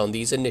pretty well on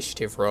these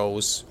initiative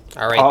rolls.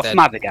 All right, Half then.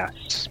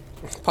 Mavagast.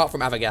 Apart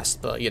from Avagast,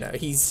 but you know,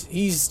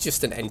 he's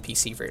just an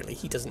NPC really.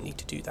 He doesn't need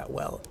to do that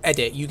well.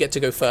 Edit, you get to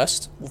go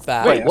first with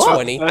that. Wait, what?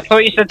 20. I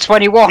thought you said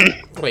 21.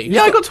 Wait,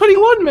 Yeah, I got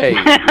 21, mate.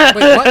 Wait,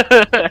 what?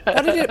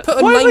 How did it put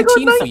a Why have I got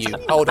 19 for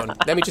you? Hold on,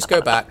 let me just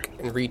go back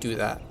and redo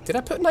that. Did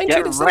I put 19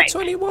 Get instead wrecked.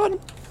 of 21?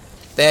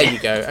 There you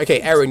go. Okay,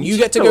 Aaron, you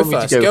get to go told me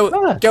to first. go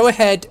Go first. go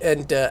ahead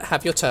and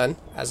have your turn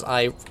as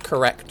I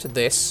correct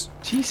this.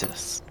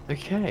 Jesus.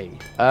 Okay.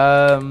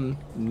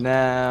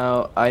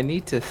 Now I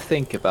need to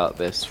think about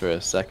this for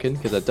a second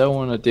because I don't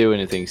want to do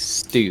anything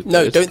stupid.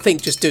 No, don't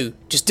think, just do.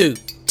 Just do.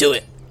 Do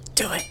it.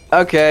 Do it.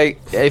 Okay,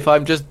 if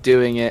I'm just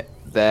doing it,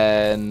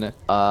 then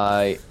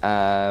I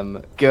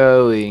am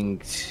going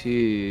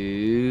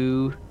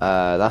to.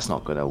 That's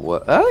not gonna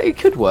work. It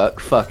could work.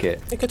 Fuck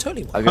it. It could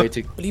totally work. I'm going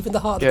to Believe in the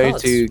heart of the go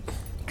cards. to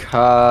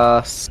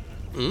cast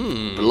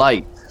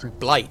Blight.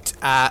 Blight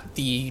at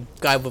the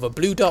guy with a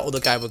blue dot or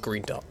the guy with a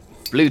green dot?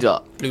 Blue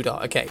dot. Blue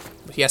dot, okay.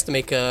 He has to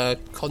make a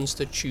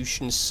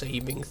constitution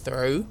saving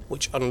throw,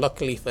 which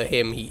unluckily for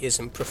him he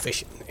isn't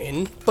proficient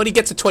in. But he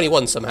gets a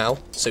 21 somehow,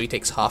 so he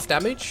takes half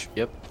damage.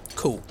 Yep.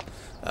 Cool.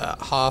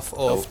 Half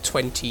of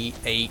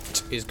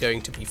 28 is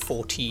going to be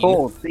 14.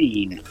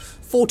 14.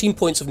 14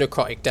 points of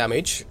necrotic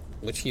damage,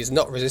 which he is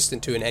not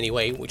resistant to in any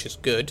way, which is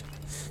good.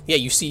 Yeah,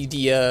 you see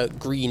the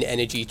green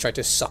energy try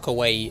to suck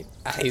away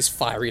at his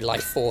fiery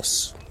life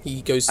force.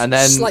 He goes And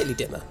then- slightly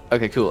dimmer.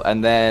 Okay, cool.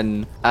 And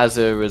then, as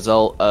a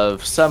result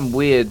of some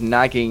weird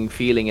nagging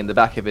feeling in the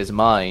back of his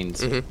mind,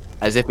 Mm-hmm.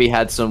 as if he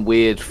had some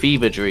weird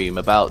fever dream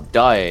about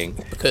dying,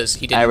 Because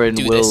he didn't Aaron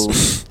do will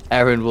this.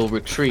 Aaron will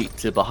retreat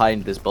to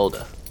behind this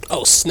boulder.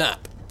 Oh,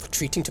 snap.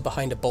 Retreating to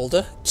behind a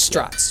boulder?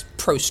 Strats.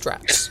 Pro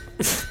strats.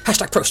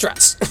 Hashtag pro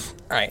strats.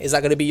 Alright, is that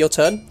going to be your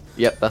turn?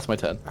 Yep, that's my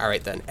turn.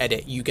 Alright then,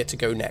 Edit, you get to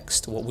go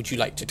next. What would you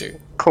like to do?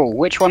 Cool.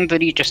 Which one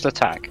did he just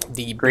attack?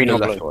 The Green or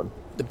blue, blue?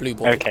 the blue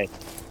ball. Okay.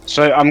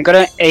 So I'm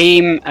gonna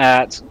aim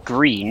at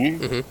green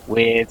Mm-hmm.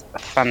 with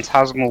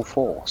Phantasmal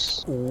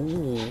Force.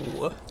 Ooh.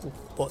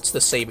 What's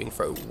the saving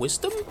throw?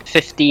 Wisdom?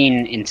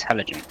 15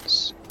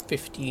 Intelligence.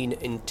 15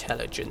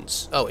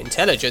 intelligence. Oh,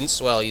 intelligence?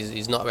 Well,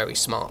 he's not very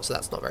smart, so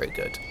that's not very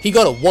good. He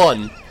got a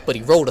 1, but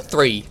he rolled a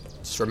 3.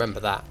 Just remember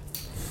that.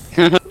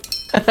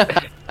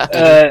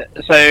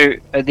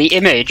 The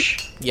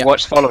image, Yep.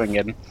 what's following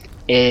him,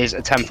 is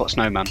a 10-foot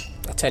snowman.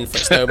 A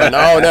 10-foot snowman.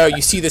 Oh no,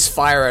 you see this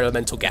fire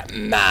elemental get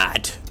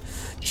mad.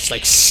 Just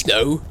like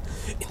snow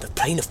in the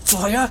plane of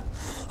fire?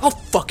 I'll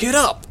fuck it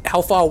up.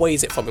 How far away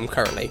is it from him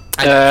currently?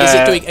 And is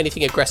it doing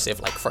anything aggressive,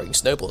 like throwing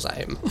snowballs at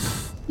him?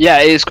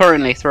 Yeah, it is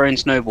currently throwing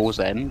snowballs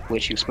at him,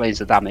 which explains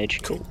the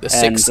damage. Cool. The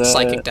And, 6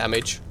 psychic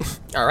damage.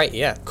 Alright,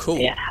 yeah, cool.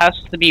 It has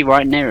to be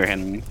right near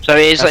him. So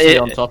it is. Has to be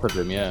on top of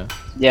him, yeah.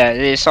 Yeah,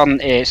 it's on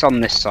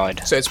this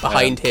side. So it's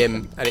behind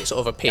him, and it sort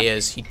of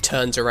appears. He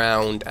turns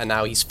around, and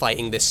now he's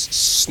fighting this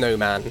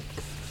snowman.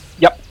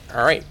 Yep.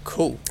 Alright,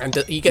 cool. And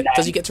does he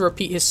get to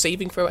repeat his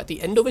saving throw at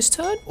the end of his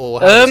turn?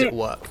 Or how does it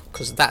work?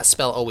 Because that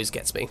spell always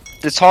gets me.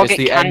 The target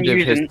the can end of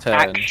use his an turn.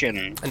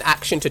 action. An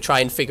action to try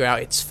and figure out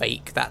it's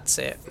fake, that's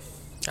it.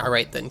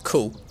 Alright then,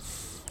 cool.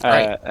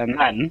 Right. And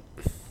then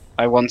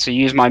I want to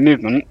use my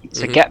movement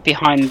to get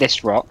behind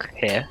this rock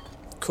here.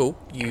 Cool.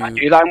 Can I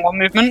do that in one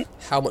movement?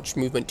 How much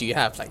movement do you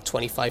have? Like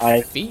 25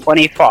 I feet?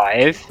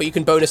 25. But you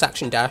can bonus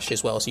action dash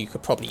as well, so you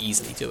could probably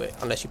easily do it,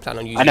 unless you plan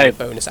on using know. your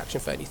bonus action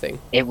for anything.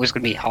 It was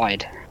going to be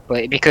hide,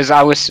 but because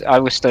I was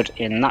stood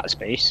in that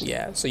space.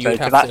 Yeah, so you So would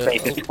for have that to.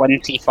 space, it's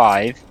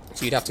 25.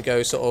 So you'd have to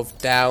go sort of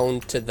down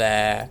to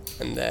there,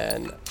 and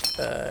then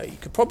you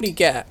could probably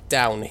get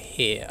down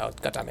here. Oh,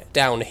 god damn it.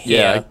 Down here,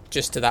 Yeah.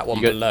 just to that one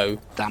You get- below.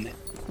 Damn it.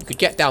 You could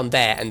get down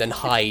there and then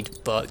hide,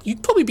 but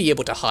you'd probably be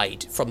able to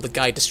hide from the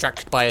guy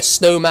distracted by a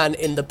snowman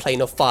in the plane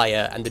of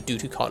fire and the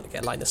dude who can't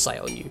get line of sight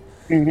on you.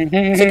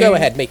 So go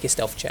ahead, make your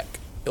stealth check.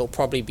 It'll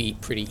probably be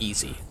pretty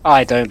easy.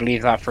 I don't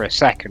believe that for a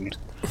second.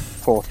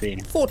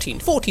 14. 14.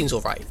 14's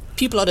alright.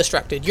 People are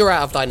distracted, you're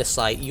out of line of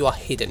sight, you are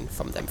hidden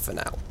from them for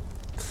now.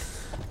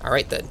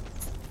 Alright then.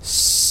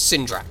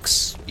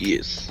 Syndrax.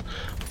 Yes.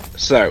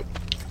 So,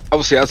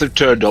 obviously, as they've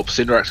turned up,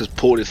 Cinerax has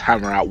pulled his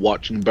hammer out,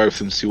 watching both of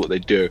them see what they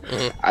do.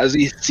 As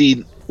he's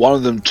seen one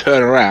of them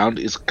turn around,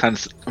 is kind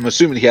of, I'm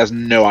assuming he has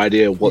no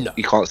idea what No.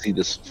 he can't see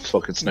this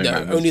fucking No,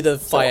 snowman. only the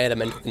fire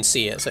elemental can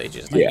see it, so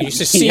Yeah. you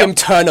just see him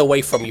turn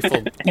away from you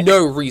for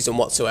no reason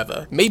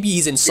whatsoever. Maybe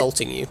he's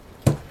insulting you.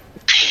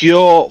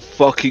 Pure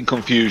fucking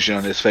confusion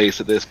on his face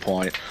at this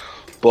point.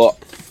 But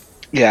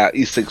yeah,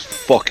 he thinks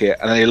fuck it,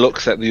 and then he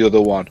looks at the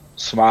other one.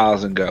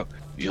 smiles and go,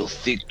 "You'll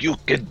think you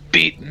can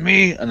beat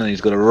me?" And then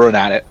he's gonna run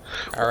at it,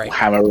 All right.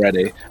 hammer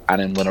ready,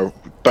 and I'm gonna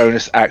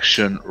bonus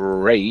action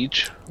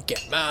rage,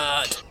 Get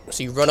mad.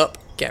 So you run up,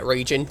 get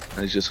raging.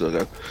 and he's just gonna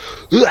go,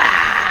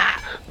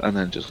 "Ah!" and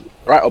then just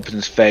right up in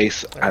his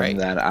face, and Alright.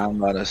 then I'm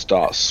gonna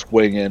start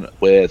swinging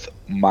with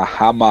my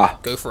hammer.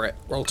 Go for it.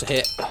 Roll to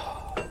hit.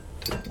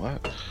 Didn't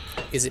work.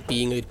 Is it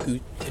being a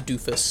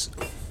doofus?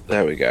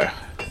 There we go.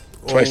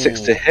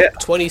 26 to Ooh. hit.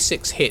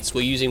 26 hits.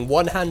 We're using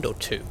one hand or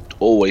two?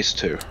 Always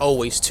 2.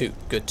 Always two.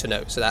 Good to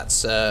know. So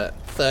that's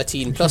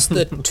 13 plus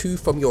the 2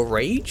 from your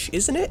rage,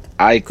 isn't it?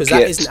 I Because that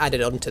get. isn't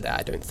added onto that,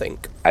 I don't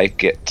think. I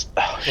get.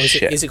 Oh, Or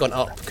shit. is it gone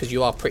up? Because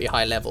you are pretty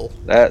high level.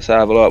 Let's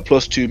have a look.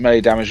 Plus 2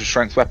 melee damage with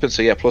strength weapon.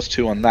 So yeah, plus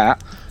 2 on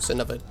that. So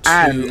another 2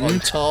 And- on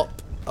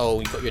top. Oh,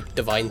 you got your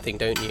divine thing,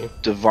 don't you?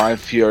 Divine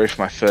Fury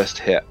for my first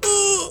hit.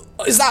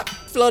 Is that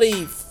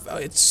bloody?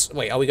 It's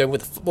wait. Are we going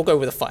with? We'll go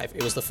with a 5.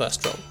 It was the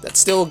first roll. That's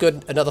still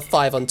good. Another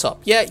 5 on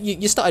top. Yeah,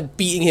 you started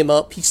beating him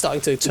up. He's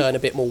starting to turn a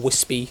bit more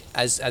wispy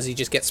as he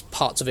just gets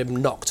parts of him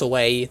knocked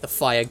away. The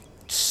fire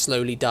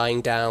slowly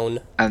dying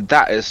down. And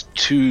that is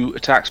 2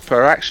 attacks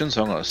per action.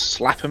 So I'm gonna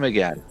slap him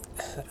again.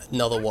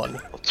 Another one.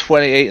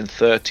 28 and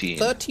 13.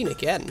 13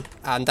 again.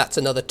 And that's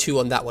another 2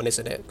 on that one,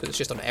 isn't it? Because it's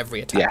just on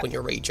every attack Yeah. when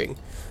you're raging.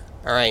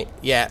 All right.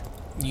 Yeah.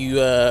 You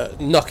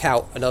knock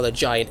out another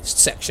giant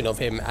section of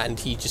him, and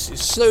he just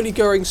is slowly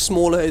growing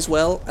smaller as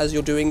well as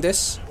you're doing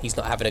this. He's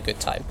not having a good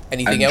time.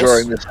 Anything And else?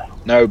 during this,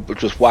 no, but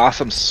just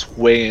whilst I'm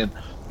swinging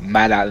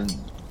mad at him,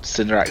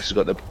 Cinderax has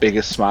got the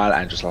biggest smile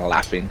and just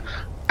laughing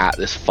at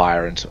this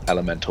fire and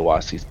elemental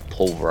whilst he's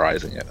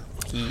pulverizing it.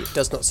 He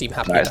does not seem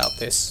happy Nice. about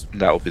this.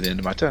 That will be the end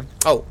of my turn.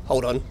 Oh,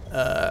 hold on.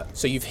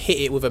 So you've hit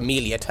it with a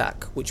melee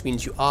attack, which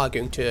means you are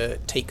going to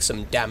take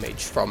some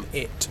damage from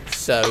it.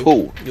 So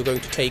Cool. you're going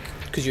to take,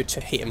 because you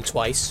hit him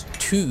twice,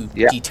 2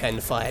 Yeah.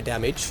 d10 fire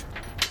damage.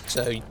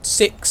 So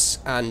 6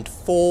 and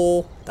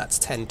 4, that's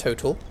 10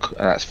 total.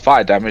 And that's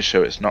fire damage,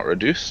 so it's not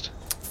reduced.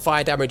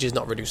 Fire damage is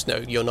not reduced, no.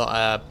 You're not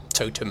a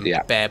totem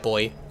Yeah. bear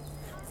boy.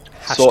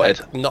 Hashtag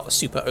Sorted. not a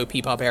super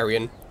OP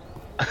barbarian.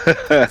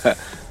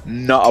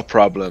 Not a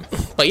problem.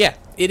 But yeah,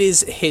 it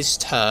is his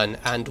turn,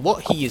 and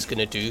what he is going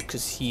to do,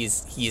 because he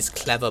is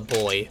clever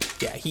boy,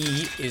 yeah,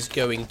 he is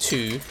going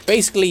to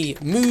basically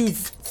move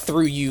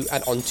through you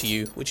and onto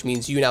you, which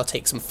means you now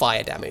take some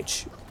fire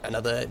damage.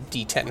 Another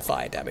d10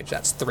 fire damage.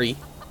 That's 3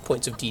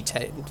 points of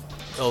d10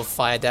 of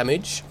fire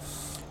damage.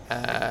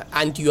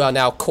 And you are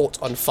now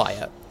caught on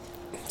fire.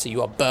 So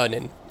you are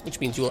burning, which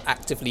means you will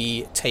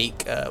actively take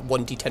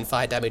 1d10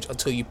 fire damage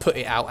until you put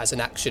it out as an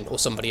action or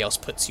somebody else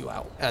puts you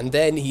out. And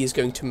then he is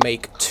going to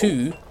make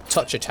 2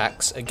 touch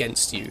attacks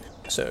against you.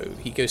 So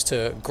he goes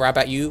to grab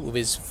at you with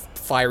his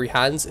fiery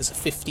hands. Is a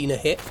 15 a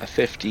hit? A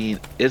 15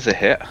 is a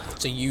hit.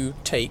 So you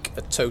take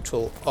a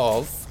total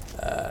of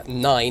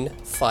 9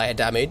 fire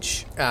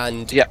damage.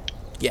 And Yep.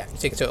 yeah, you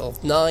take a total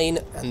of 9,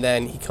 and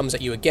then he comes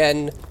at you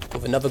again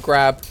with another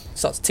grab,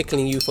 starts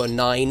tickling you for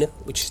 9,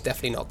 which is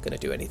definitely not going to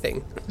do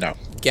anything. No.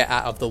 Get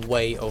out of the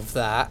way of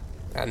that.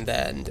 And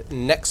then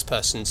next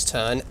person's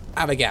turn,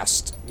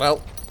 Avagast.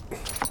 Well,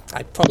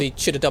 I probably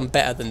should have done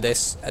better than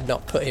this and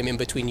not put him in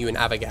between you and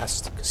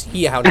Avagast, because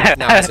he now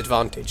has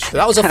advantage. So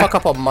that was a fuck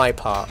up on my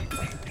part.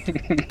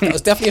 That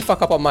was definitely a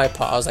fuck up on my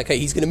part. I was like, hey,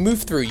 he's going to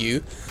move through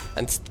you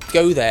and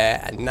go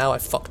there, and now I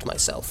fucked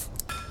myself.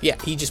 Yeah,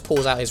 he just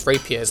pulls out his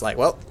rapier. Is like,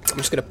 well, I'm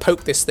just going to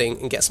poke this thing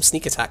and get some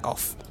sneak attack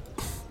off.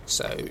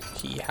 So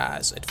he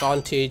has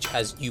advantage,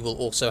 as you will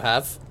also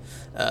have.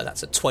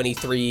 That's a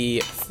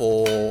 23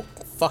 for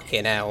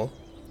fucking hell.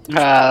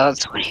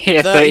 That's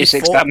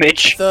 36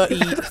 damage.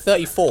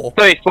 34.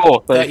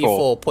 34.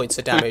 34 points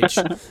of damage.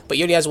 But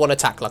he only has 1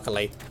 attack,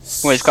 luckily.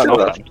 Well, he's got So an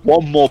that's offhand.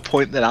 1 more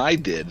point than I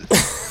did.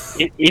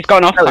 He's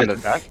got an offhand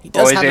attack. He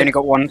does Or has have he a- only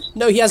got one?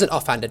 No, he has an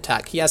offhand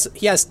attack. He has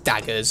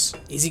daggers.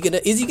 Is he gonna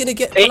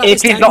get? pull out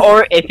his If he's dagger?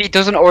 not, if he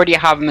doesn't already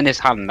have them in his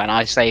hand, then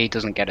I say he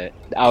doesn't get it.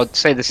 I would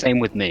say the same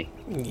with me.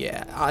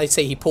 Yeah, I'd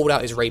say he pulled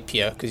out his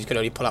rapier because you can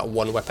only pull out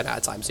 1 weapon at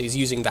a time. So he's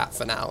using that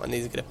for now, and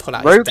he's gonna pull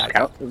out Rogues his dagger.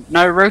 count?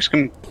 No, rogues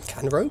can.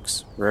 Can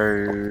rogues?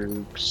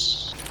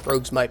 Rogues.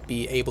 Rogues might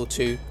be able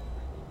to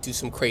do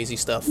some crazy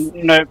stuff.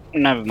 No,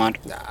 never mind.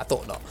 Nah, I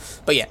thought not.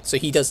 But yeah, so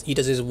he does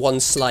his 1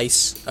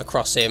 slice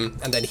across him,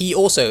 and then he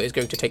also is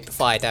going to take the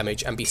fire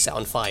damage and be set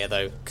on fire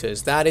though,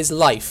 because that is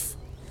life.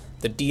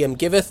 The DM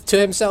giveth to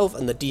himself,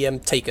 and the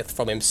DM taketh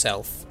from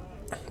himself.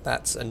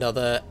 That's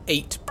another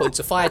 8 points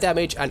of fire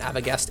damage, and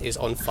Avagast is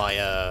on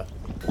fire.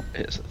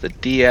 It's the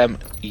DM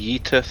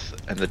yeeteth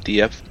and the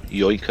DF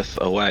yoinketh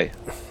away.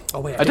 Oh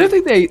wait, I don't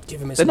think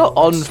give him his they're not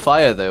on nods.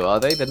 fire though, are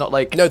they? They're not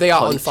like No, they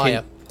are on contin-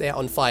 fire. They are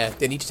on fire.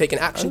 They need to take an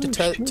action Oh,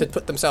 to shit.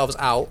 put themselves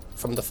out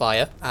from the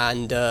fire,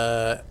 and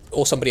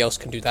or somebody else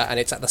can do that, and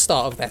it's at the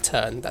start of their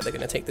turn that they're going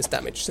to take this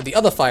damage. So the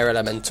other fire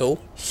elemental,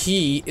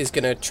 he is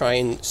going to try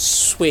and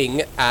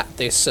swing at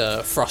this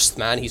frost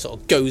man. He sort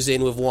of goes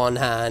in with one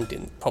hand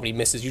and probably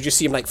misses. You just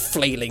see him like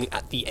flailing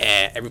at the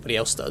air. Everybody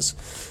else does,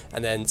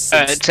 and then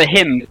to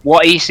him,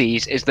 what he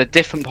sees is the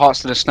different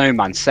parts of the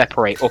snowman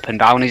separate up and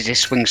down as he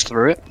swings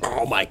through it.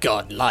 oh my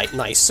god,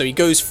 nice. So he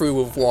goes through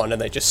with one,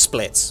 and they just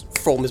splits,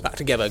 forms back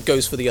together,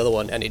 goes for the other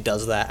one, and it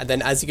does that. And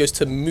then as he goes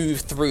to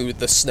move through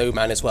the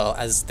snowman as well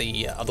as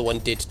the other one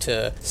did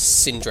to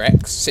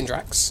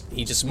Syndrax,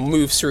 he just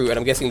moves through, and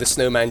I'm guessing the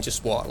snowman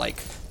just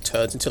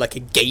turns into like a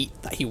gate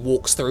that he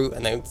walks through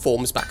and then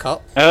forms back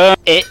up.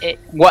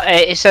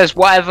 It says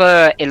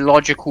whatever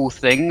illogical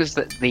things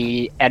that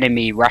the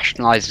enemy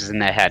rationalizes in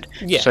their head.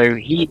 Yeah. So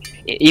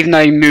even though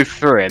you move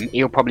through him,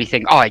 he'll probably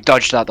think, "Oh, I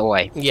dodged out the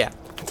way." Yeah.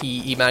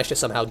 He managed to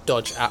somehow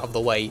dodge out of the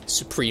way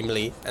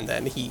supremely, and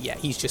then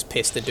he's just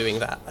pissed at doing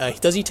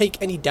that. Does he take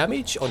any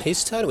damage on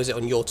his turn, or is it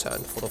on your turn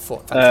for the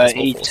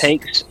Phantasmal He Force?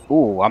 takes.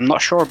 Oh, I'm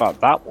not sure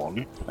about that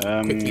one.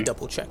 Quickly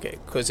double check it,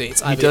 because it's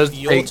He either does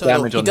your take turn or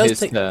damage he on does his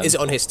take. turn. Is it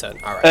on his turn?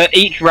 All right.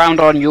 Each round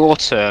on your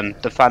turn,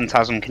 the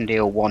phantasm can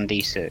deal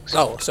 1d6.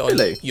 Oh, so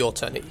Really? on your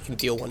turn, you can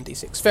deal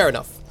 1d6. Fair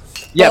enough.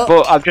 Yeah,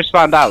 but I've just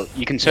found out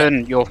you can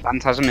turn your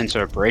phantasm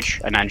into a bridge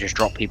and then just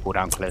drop people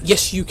down cliffs.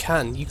 Yes, you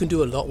can. You can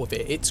do a lot with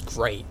it. It's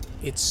great.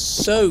 It's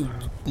so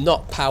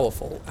not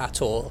powerful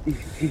at all. I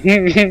thought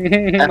it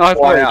was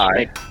FYI.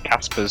 like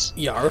Casper's.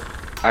 Yar.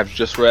 I've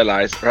just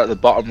realised right at the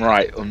bottom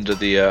right under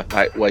the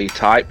like where you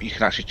type, you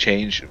can actually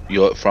change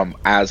your from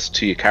as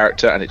to your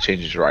character, and it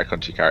changes your icon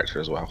to your character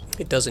as well.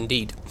 It does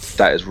indeed.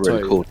 That is really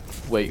Sorry. cool.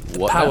 Wait,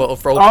 what? Power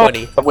of roll Oh,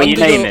 20. where your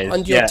under name your, is.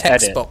 under your Yeah,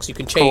 text edit. box, you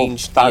can Cool.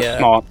 change That's the.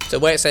 smart. So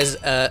where it says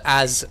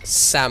as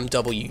Sam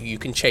W, you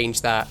can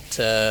change that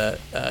to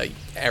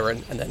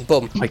Aaron, and then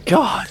boom. My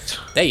God.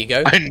 There you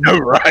go. I know,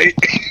 right?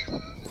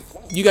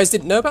 You guys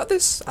didn't know about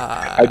this?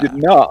 I did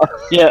not.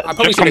 Yeah, I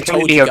probably just should have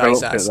told completely you guys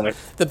overlooked it, as. though.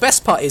 The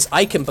best part is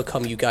I can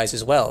become you guys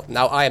as well.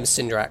 Now I am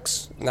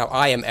Syndrax. Now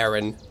I am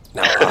Aaron.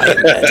 Now I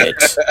am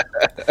Edit.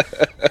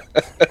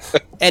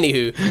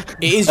 Anywho,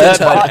 it is your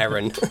turn,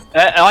 Aaron.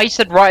 I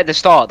said right at the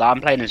start that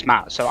I'm playing as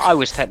Matt, so I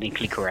was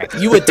technically correct.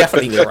 You were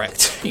definitely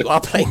correct. You are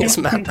playing as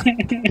Matt.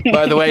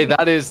 By the way,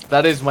 that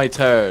is my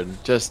turn.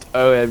 Just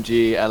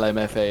OMG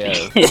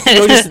LMFAO.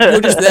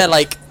 You're just there,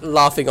 like,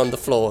 laughing on the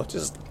floor,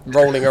 just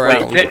rolling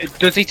around. Wait,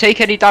 does he take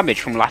any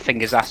damage from laughing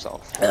his ass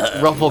off?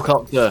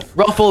 Rufflecopter.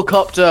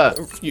 Rufflecopter.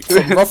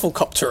 From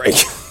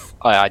rufflecoptering.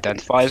 I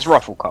identify as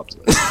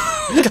Rufflecopter.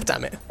 God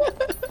damn it.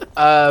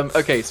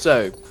 Okay,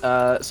 so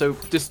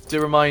just to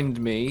remind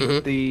me,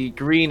 the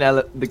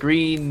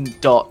green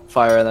dot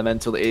fire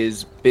elemental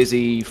is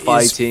busy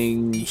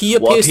fighting he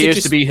what appears to appears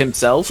just- to be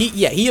himself.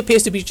 He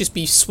appears to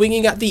be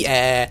swinging at the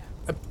air,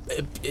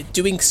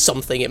 doing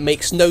something. It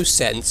makes no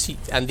sense.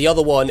 And the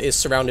other one is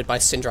surrounded by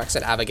Syndrax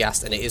and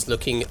Avagast, and it is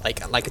looking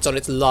like it's on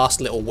its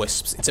last little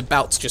wisps. It's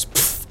about to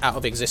just out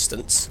of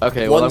existence.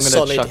 Okay, well, One I'm gonna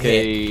solid chuck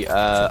hit.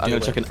 I'm do gonna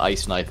it. chuck an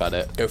ice knife at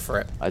it. Go for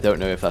it. I don't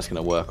know if that's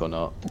gonna work or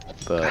not,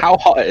 but How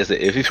hot is it?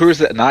 If he throws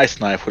it an ice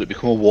knife, would it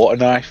become a water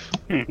knife?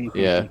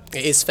 yeah.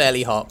 It is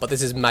fairly hot, but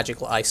this is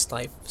magical ice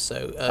knife.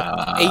 So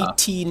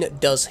 18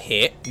 does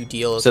hit. You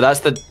deal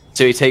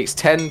So he takes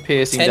 10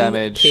 piercing 10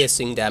 damage.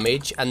 piercing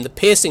damage, and the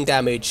piercing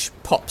damage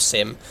pops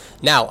him.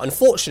 Now,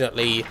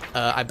 unfortunately,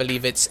 I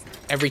believe it's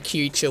every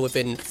creature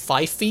within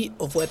 5 feet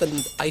of where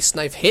the ice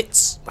knife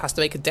hits has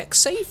to make a dex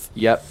save.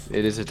 Yep,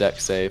 it is a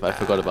dex save. I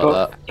forgot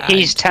about that.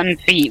 He's 10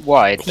 feet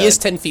wide. He is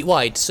 10 feet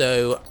wide,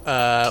 so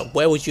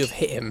where would you have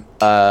hit him?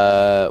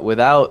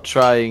 Without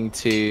trying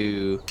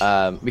to,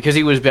 because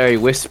he was very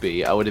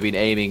wispy, I would have been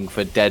aiming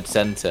for dead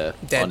center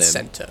on Dead him.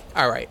 center.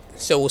 All right.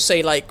 So we'll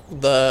say like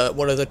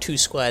one of the two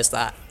squares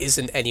that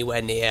isn't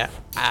anywhere near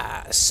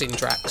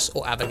Syndrax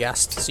or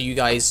Avagast. So you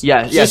guys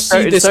Yeah, just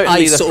see this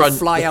certainly ice the sort of front-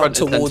 fly the out front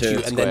and towards center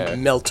you and then square.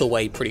 melt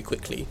away pretty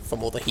quickly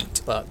from all the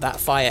heat. But that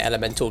fire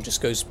elemental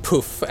just goes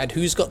poof. And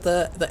who's got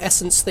the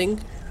essence thing?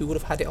 Who would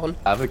have had it on?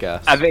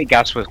 Avagast.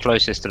 Avigast was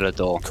closest to the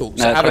door. Cool.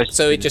 No, So, closest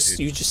so to it the just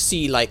door. you just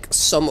see like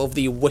some of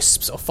the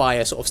wisps of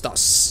fire sort of start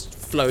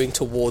flowing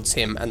towards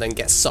him and then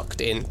get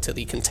sucked into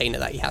the container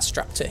that he has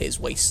strapped to his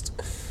waist.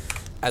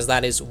 As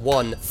that is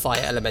one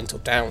fire elemental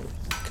down.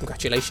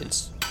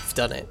 Congratulations, you've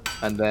done it.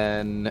 And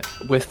then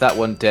with that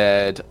one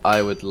dead,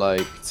 I would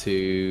like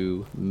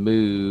to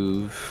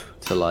move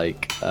to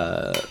like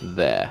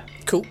there.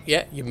 Cool.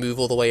 Yeah, you move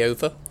all the way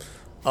over,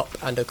 up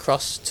and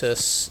across to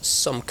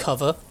some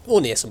cover,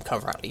 or near some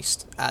cover at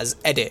least. As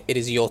Edit, it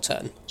is your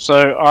turn.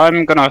 So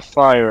I'm gonna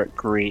fire at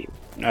Greet.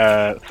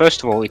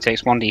 First of all, he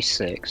takes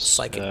 1d6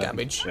 Psychic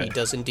damage. He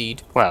does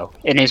indeed. Well,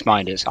 in his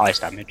mind, it's ice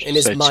damage. In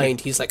his So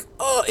mind, he's like,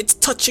 "Oh, it's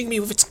touching me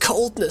with its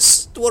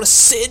coldness. What a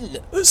sin!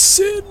 A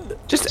sin!"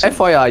 Just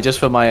FYI, just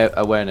for my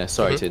awareness,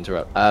 sorry to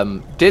interrupt.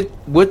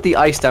 Would the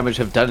ice damage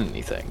have done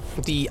anything?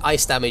 The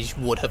ice damage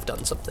would have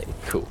done something.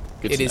 Cool.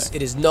 Good It to is. know.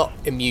 It is not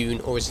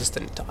immune or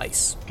resistant to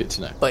ice, Good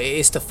to know. but it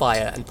is to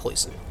fire and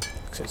poison.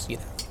 Because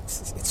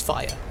it's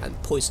fire, and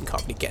poison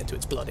can't really get into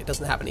its blood. It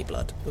doesn't have any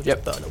blood. It'll just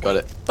Yep, burn away. got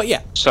it. But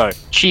yeah, So,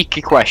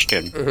 cheeky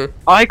question. Mhm.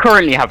 I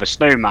currently have a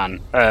snowman.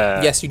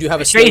 yes, you do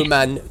have a chase-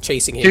 snowman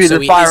chasing him. Do So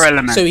the fire is,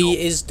 elemental. so he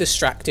is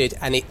distracted,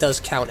 and it does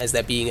count as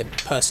there being a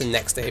person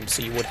next to him.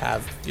 So you would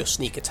have your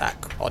sneak attack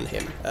on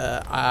him.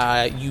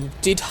 You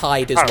did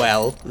hide as Oh.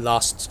 well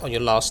on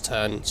your last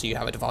turn, so you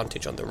have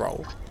advantage on the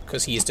roll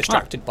because he is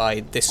distracted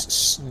by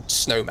this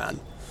snowman.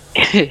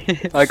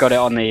 I got it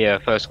on the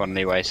first one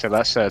anyway, so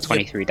that's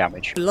 23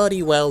 damage.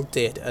 Bloody well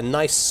did. A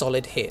nice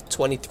solid hit.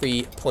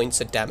 23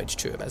 points of damage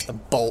to him as the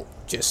bolt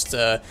just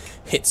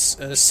hits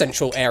a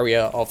central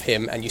area of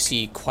him, and you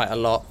see quite a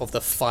lot of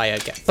the fire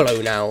get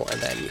blown out, and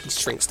then he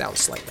shrinks down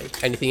slightly.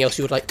 Anything else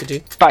you would like to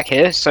do? Back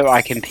here, so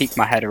I can peek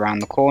my head around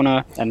the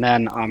corner, and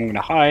then I'm going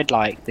to hide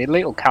like the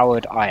little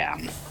coward I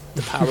am.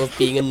 The power of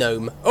being a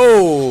gnome.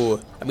 Oh!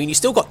 I mean, you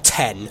still got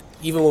 10,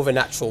 even with a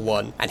natural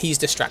 1, and he's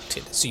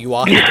distracted, so you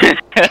are hidden.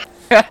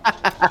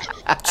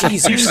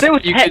 Jesus. You still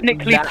You could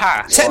technically nat-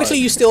 pass. Technically,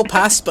 you still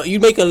pass, but you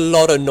make a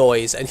lot of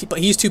noise, but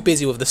he's too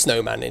busy with the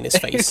snowman in his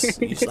face.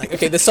 He's like,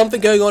 okay, there's something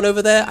going on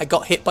over there. I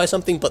got hit by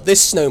something, but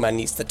this snowman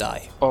needs to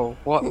die. Oh,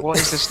 what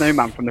is the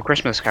snowman from the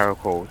Christmas Carol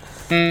called?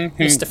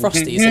 Mr.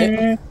 Frosty, isn't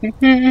it?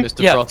 Mr.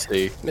 Yeah.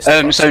 Frosty. Mr.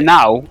 Frosty. So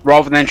now,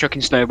 rather than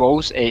chucking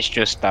snowballs, it's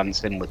just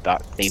dancing with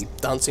that theme.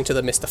 Dancing to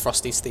the Mr.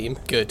 Frosty's theme.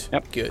 Good.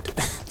 Yep. Good.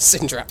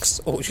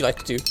 Syndrax, what would you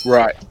like to do?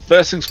 Right.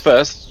 First things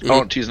first, I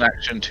want to use an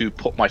action to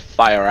put my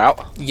fire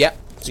out. Yep.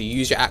 So you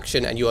use your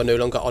action and you are no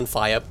longer on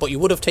fire, but you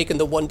would have taken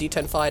the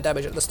 1d10 fire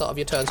damage at the start of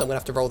your turn, so I'm going to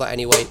have to roll that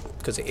anyway,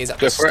 because it is at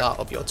Go the for it. start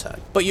of your turn.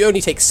 But you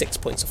only take 6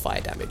 points of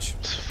fire damage.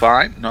 It's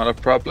fine, not a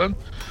problem.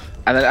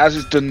 And then as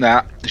he's done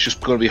that, he's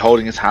just going to be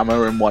holding his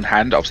hammer in one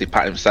hand, obviously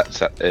patting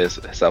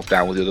himself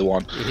down with the other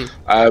one.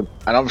 And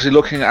obviously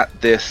looking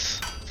at this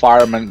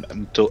fire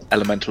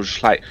elemental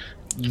just like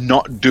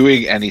not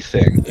doing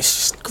anything.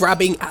 It's just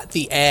grabbing at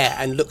the air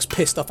and looks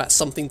pissed off at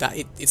something that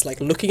it's like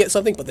looking at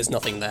something, but there's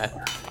nothing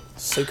there.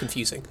 So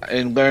confusing.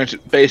 And going to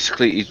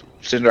basically,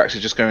 Syndrax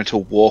is just going to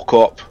walk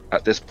up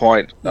at this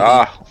point.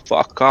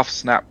 Fuck off,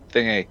 snap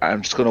thingy.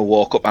 I'm just going to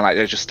walk up and like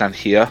just stand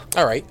here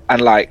All right.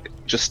 and like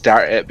just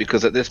stare at it,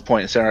 because at this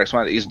point Syndrax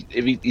might he's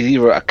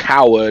either a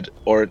coward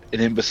or an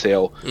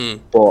imbecile,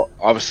 but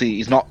obviously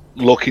he's not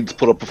looking to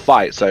put up a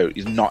fight, so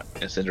he's not.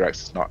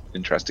 Syndrax is not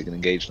interested in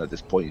engaging at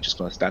this point. He's just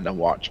going to stand and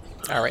watch.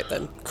 All right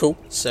then. Cool.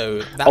 So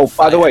that. Oh,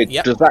 by the way,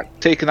 yep. does that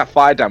taking that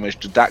fire damage?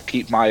 Did that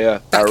keep my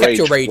that kept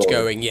your rage going?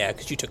 going, yeah,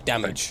 because you took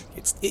damage.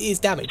 It is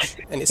damage,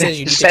 and it says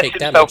you need to Set take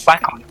himself damage.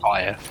 back on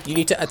fire. You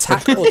need to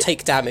attack or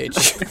take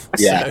damage.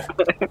 Yeah.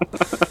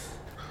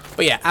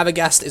 But yeah,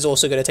 Avagast is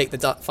also going to take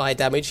the fire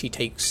damage. He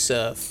takes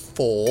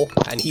 4,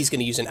 and he's going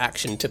to use an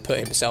action to put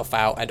himself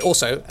out. And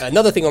also,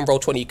 another thing on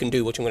Roll20 you can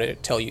do, which I'm going to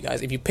tell you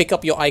guys, if you pick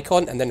up your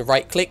icon and then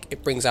right-click,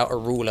 it brings out a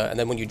ruler, and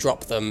then when you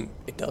drop them,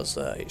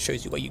 it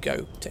shows you where you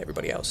go to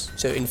everybody else.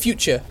 So in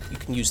future, you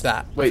can use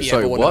that. Wait, if you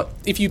sorry, ever wanna- what?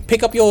 If you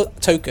pick up your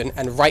token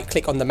and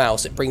right-click on the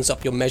mouse, it brings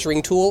up your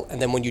measuring tool,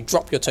 and then when you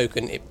drop your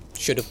token, it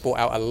should have brought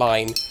out a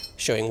line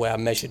showing where I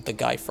measured the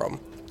guy from.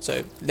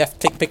 So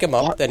left click, pick him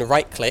up, then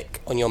right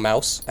click on your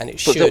mouse, and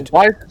it But then should.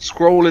 why is it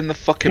scrolling the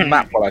fucking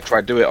map while I try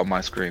to do it on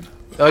my screen?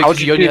 Oh, How 'cause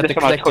do you only do have to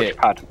this on a click it.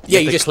 touchpad? Yeah,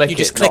 have you to just click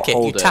click not it, you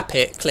hold it. tap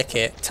it, click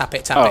it, tap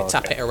it, Oh,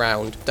 tap okay. it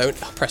around. Don't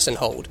press and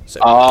hold. So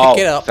Oh,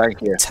 pick it up,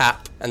 thank you.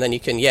 tap, and then you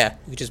can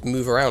just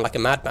move around like a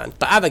madman.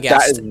 But That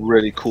Avagast, is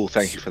really cool.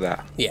 Thank you for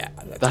that. yeah,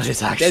 That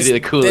is actually the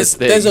coolest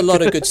thing. There's a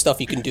lot of good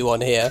stuff you can do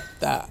on here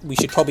that we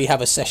should probably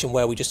have a session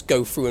where we just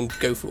go through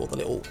all the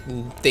little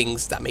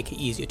things that make it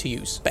easier to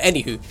use. But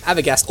anywho,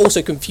 Avagast,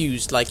 also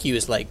confused like you,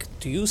 is like,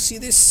 do you see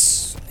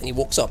this? And he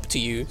walks up to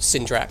you,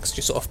 Syndrax,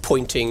 just sort of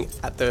pointing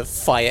at the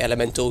fire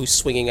elemental who's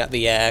swinging at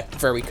the air,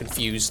 very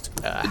confused.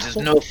 It is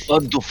no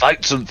fun to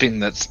fight something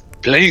that's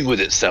playing with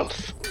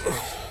itself.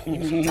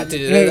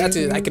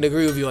 I can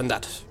agree with you on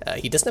that.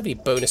 He doesn't have any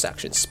bonus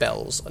action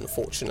spells,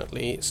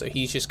 unfortunately, so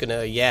he's just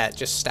gonna,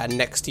 just stand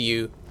next to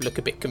you, look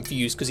a bit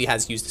confused because he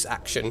has used this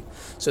action.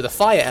 So the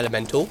fire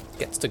elemental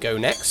gets to go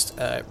next.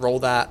 Roll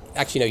that.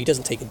 Actually, no, he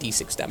doesn't take a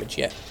d6 damage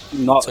yet.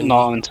 Not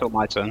until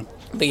my turn.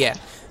 But yeah,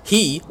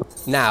 he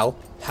now,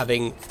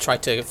 having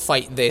tried to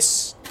fight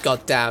this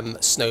goddamn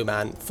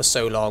snowman for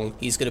so long,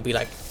 he's gonna be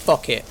like,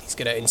 fuck it. He's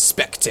gonna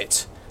inspect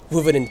it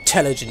with an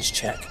intelligence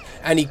check.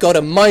 And he got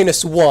a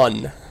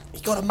 -1. He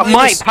got a I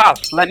might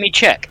pass. Let me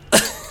check.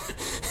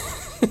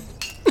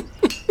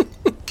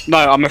 No,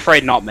 I'm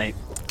afraid not, mate.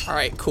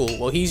 Alright, cool.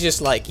 Well, he's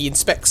just like, he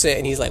inspects it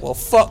and he's like, well,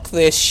 fuck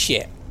this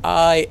shit.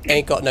 I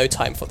ain't got no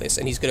time for this.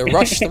 And he's going to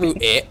rush through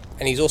it,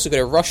 and he's also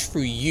going to rush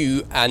through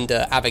you and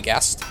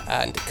Avagast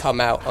and come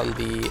out on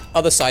the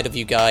other side of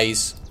you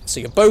guys. So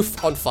you're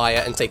both on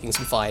fire and taking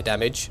some fire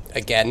damage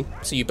again.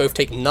 So you both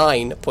take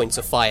 9 points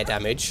of fire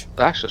damage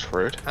That's just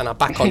rude. and are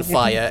back on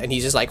fire. And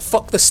he's just like,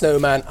 fuck the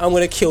snowman. I'm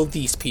going to kill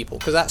these people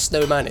because that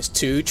snowman is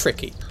too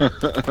tricky.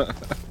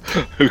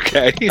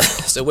 Okay.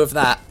 So with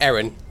that,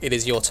 Aaron, it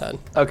is your turn.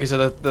 Okay,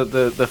 so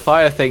the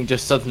fire thing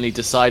just suddenly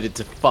decided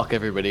to fuck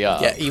everybody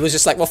up. Yeah, he was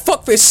just like, well,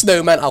 fuck this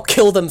snowman. I'll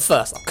kill them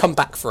first. I'll come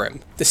back for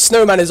him. The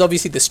snowman is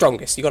obviously the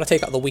strongest. You got to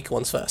take out the weaker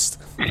ones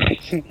first.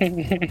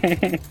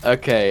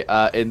 Okay,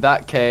 in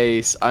that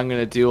case, I'm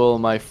gonna do all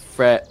my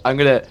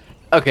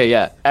Okay,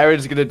 yeah.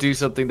 Aaron's gonna do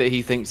something that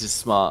he thinks is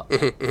smart.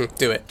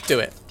 Do it. Do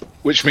it.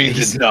 Which means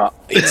it's not.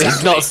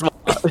 It's not smart.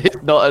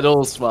 It's not at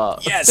all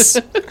smart. Yes.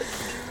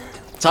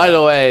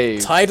 Tidal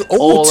wave.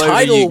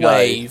 Tidal you guys.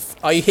 wave.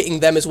 Are you hitting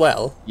them as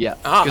well? Yeah.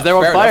 Ah, Because they're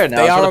on fair fire enough.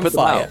 now. They so are I on put them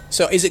fire. out.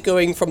 So is it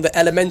going from the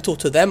elemental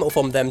to them or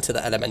from them to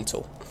the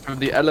elemental? From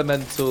the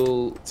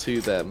elemental to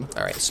them.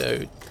 All right.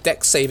 So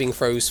dex saving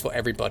throws for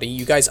everybody.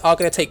 You guys are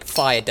going to take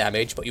fire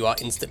damage, but you are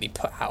instantly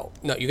put out.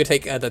 No, you're going to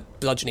take the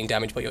bludgeoning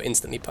damage, but you're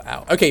instantly put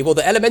out. Okay. Well,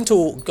 the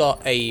elemental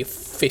got a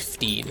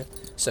 15.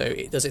 So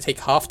does it take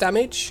half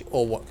damage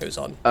or what goes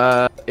on?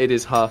 It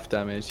is half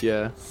damage.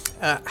 Yeah.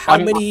 How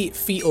many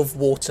feet of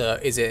water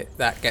is it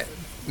that gets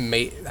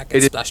It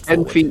is splashed 10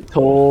 forward? feet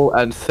tall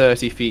and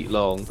 30 feet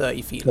long.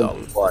 30 feet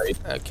long. Wide.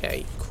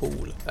 Okay, cool.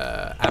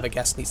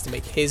 Avagast needs to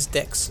make his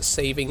dex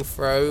saving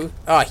throw.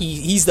 Ah,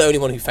 he's the only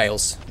one who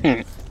fails.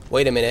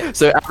 Wait a minute.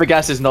 So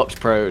Avagast is knocked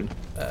prone.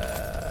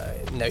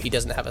 No, he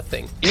doesn't have a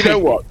thing. You know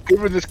what?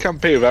 Given this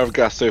campaign of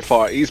Avagast so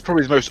far, he's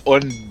probably the most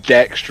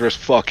undexterous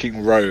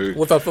fucking rogue.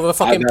 With a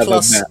fucking I've never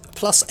met.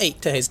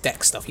 +8 to his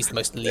dex stuff, he's the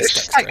most least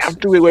It's like dexterous.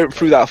 after we went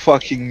through that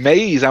fucking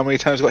maze, how many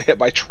times we got hit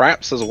by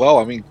traps as well?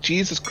 I mean,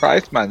 Jesus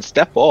Christ, man,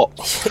 step up.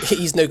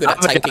 He's no good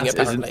at tanking, Avagast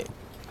apparently.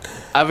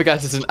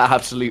 Avagast is an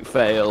absolute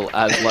fail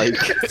as like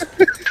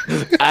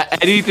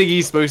at anything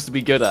he's supposed to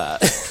be good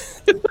at.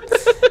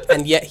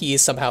 And yet he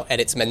is somehow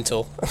Edit's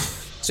mental.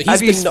 So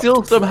And he's been knocked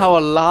still somehow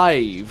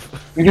alive.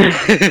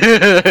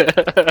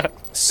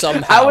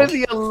 somehow. How is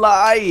he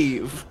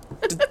alive?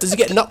 Does he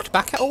get knocked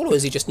back at all, or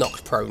is he just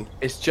knocked prone?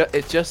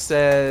 It just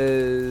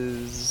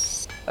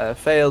says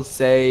failed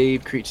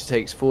save, creature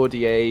takes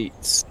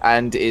 4d8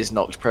 and is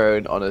knocked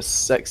prone on a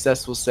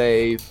successful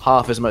save,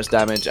 half as much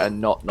damage and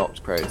not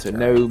knocked prone, so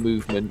no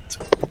movement.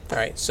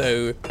 Alright,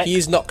 so he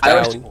is knocked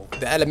I down.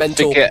 The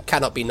elemental think it-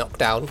 cannot be knocked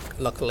down,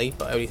 luckily,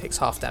 but only takes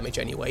half damage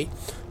anyway.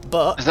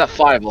 But Is that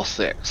 5 or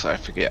 6? I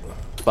forget.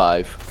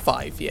 5.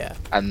 5, yeah.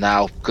 And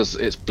now, because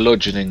it's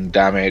bludgeoning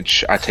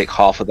damage, I take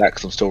half of that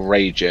because I'm still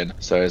raging.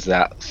 So is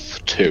that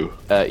 2?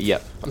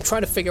 Yep. I'm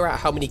trying to figure out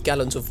how many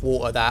gallons of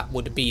water that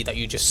would be that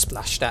you just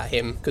splashed at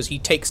him, because he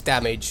takes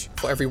damage.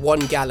 For every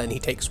 1 gallon, he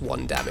takes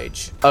 1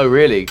 damage. Oh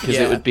really? Because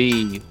Yeah. it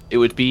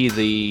would be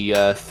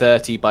the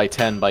 30 by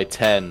 10 by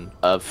 10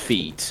 of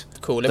feet.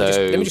 Cool,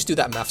 let me just do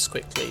that maths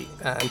quickly.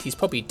 And he's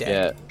probably dead.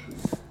 Yeah.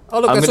 Oh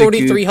look, I'm that's gonna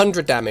already do-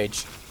 300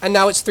 damage. And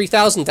now it's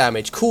 3,000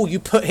 damage. Cool, you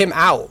put him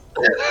out.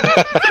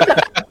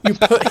 You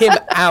put him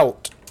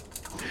out.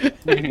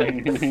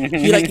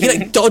 He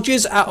like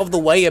dodges out of the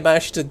way and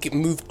manages to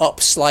move up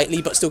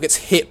slightly, but still gets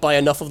hit by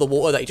enough of the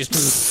water that he just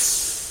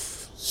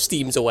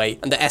steams away,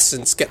 and the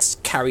essence gets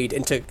carried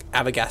into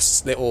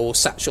Avagast's little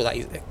satchel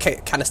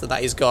canister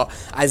that he's got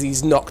as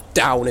he's knocked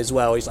down as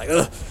well. He's like,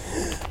 ugh,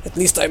 at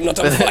least I'm not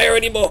on fire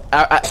anymore.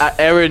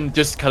 Aaron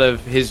just kind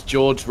of, his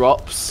jaw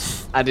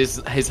drops and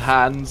his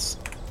hands,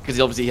 because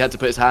obviously he had to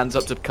put his hands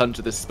up to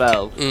conjure the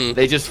spell,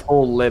 they just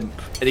fall limp,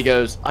 and he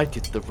goes, I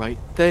did the right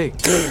thing.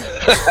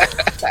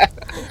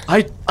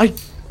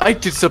 I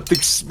did something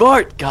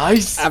smart,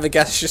 guys.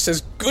 Avagast just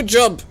says, good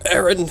job,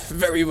 Aaron,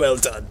 very well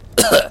done.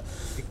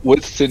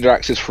 With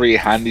Cindrax's free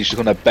hand, he's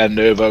just going to bend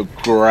over,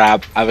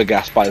 grab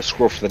Avagast by the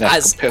scruff of the neck.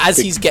 As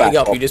he's getting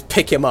up, you just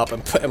pick him up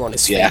and put him on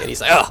his feet, Yeah. and he's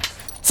like, oh,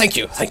 thank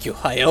you,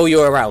 I owe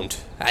you a round.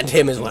 And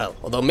him as well.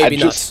 Although maybe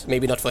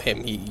not for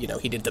him. He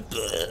did the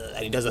bleh,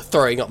 and he does a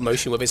throwing up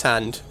motion with his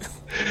hand.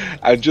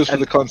 And just for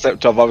the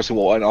concept of obviously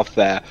what went off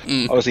there,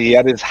 obviously he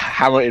had his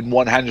hammer in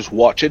one hand just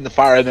watching, the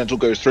fire elemental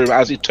goes through him,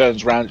 as he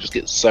turns around it just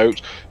gets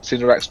soaked.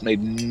 Cindrax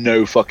made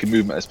no fucking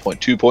movement at this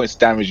point. 2 points of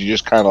damage, you're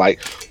just kind of like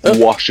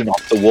washing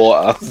off the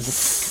water.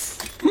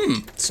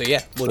 So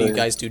yeah, what do you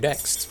guys do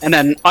next? And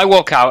then I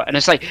walk out and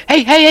it's like,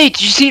 hey,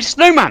 did you see the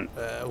snowman?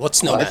 What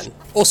snowman?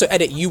 Also,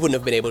 Edit, you wouldn't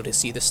have been able to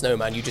see the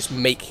snowman, you just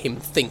make him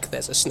think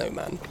there's a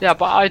snowman. Yeah,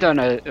 but I don't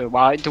know.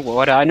 Why do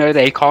I know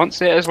they can't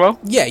see it as well?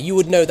 Yeah, you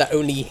would know that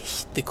only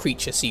the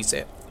creature sees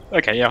it.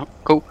 Okay, yeah,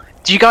 cool.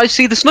 Do you guys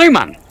see the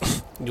snowman?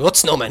 What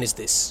snowman is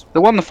this?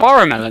 The one the fire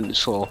element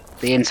saw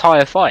the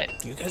entire fight.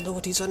 Do you guys know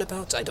what he's on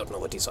about? I don't know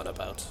what he's on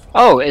about.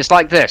 Oh, it's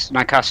like this, and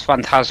I cast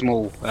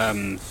Phantasmal.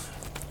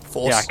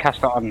 Force? Yeah, I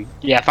cast that on.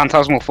 Yeah,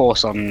 Phantasmal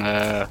Force on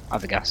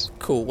Avagast.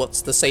 Cool,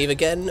 what's the save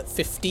again?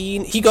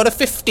 15? He got a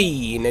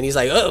 15, and he's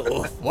like,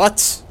 oh,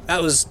 what?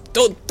 That was...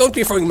 Don't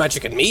be throwing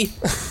magic at me.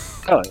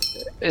 Oh,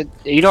 are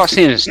you not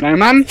seeing a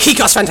snowman? He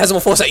cast Phantasmal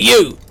Force at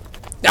you!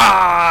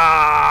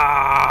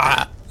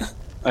 Ah!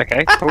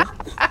 Okay, cool.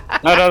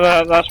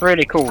 No, that's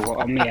really cool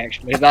on me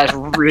actually. That's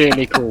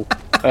really cool.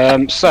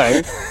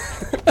 So.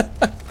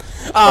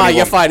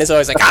 You're fine. It's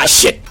always like,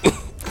 shit!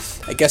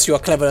 I guess you are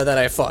cleverer than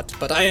I thought,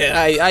 but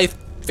I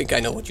think I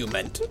know what you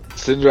meant.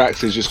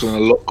 Cindrax is just going to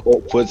look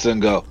upwards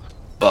and go,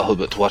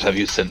 Bahamut, what have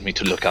you sent me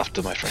to look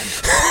after, my friend?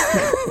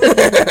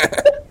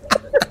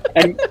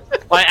 And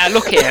I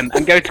look at him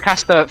and go to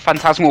cast the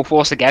Phantasmal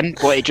Force again,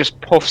 but it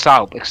just puffs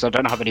out because I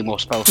don't have any more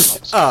spell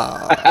slots.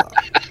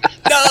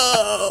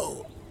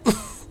 No!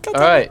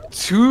 Alright,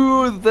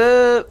 to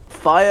the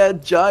Fire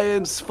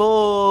Giant's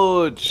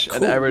Forge!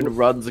 And Aaron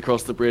runs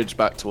across the bridge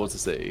back towards the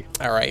city.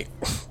 Alright.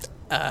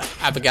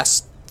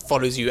 Abagast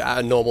follows you at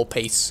a normal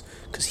pace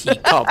because he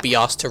can't be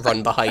asked to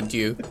run behind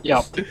you.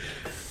 Yep.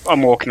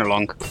 I'm walking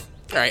along.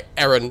 Alright,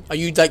 Aaron, are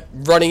you like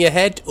running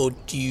ahead or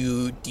do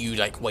you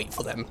like wait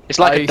for them? It's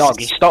like a dog.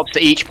 He stops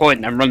at each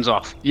point and runs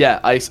off. Yeah,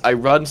 I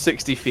run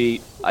 60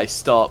 feet, I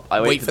stop,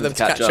 I Wait for them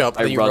to catch up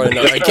and then you run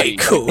another. Okay,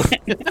 cool.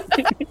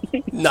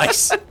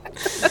 Nice.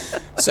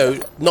 So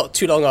not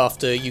too long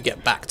after you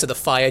get back to the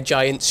Fire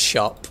Giant's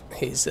shop,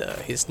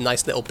 his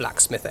nice little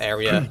blacksmith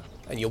area,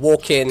 and you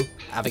walk in.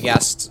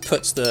 Avagast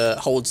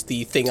holds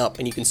the thing up,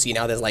 and you can see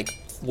now there's like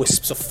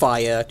wisps of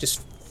fire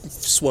just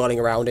swirling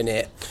around in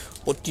it.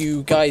 What are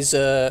you guys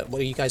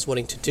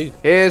wanting to do?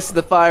 Here's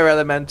the fire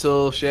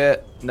elemental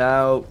shit.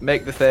 Now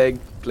make the thing,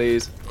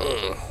 please.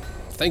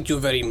 Thank you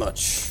very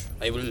much.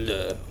 I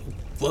will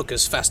work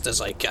as fast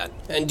as I can.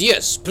 And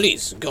yes,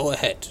 please go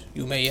ahead.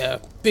 You may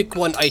pick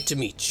one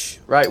item each.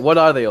 Right, what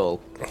are they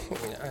all?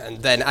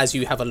 And then as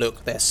you have a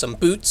look, there's some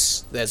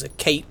boots, there's a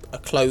cape, a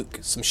cloak,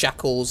 some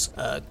shackles,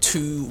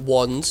 2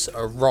 wands,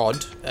 a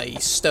rod, a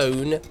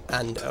stone,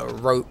 and a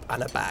rope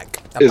and a bag.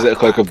 Is it a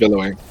cloak of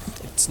billowing?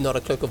 It's not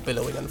a cloak of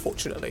billowing,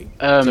 unfortunately.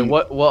 So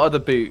what are the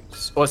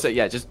boots? Or so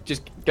yeah,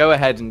 just go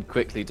ahead and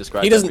quickly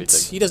describe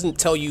everything. He doesn't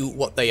tell you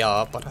what they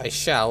are, but I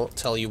shall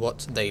tell you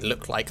what they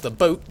look like. The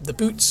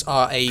boots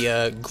are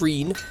a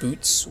green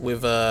boots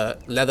with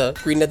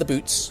green leather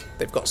boots.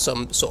 They've got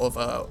some sort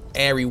of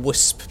airy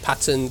wisp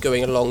pattern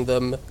going along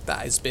them that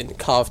has been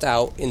carved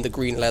out in the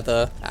green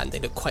leather, and they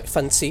look quite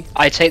fancy.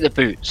 I take the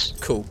boots.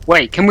 Cool.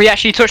 Wait, can we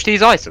actually touch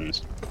these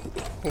items?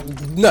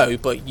 No,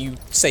 but you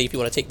say if you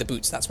want to take the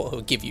boots, that's what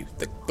he'll give you.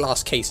 The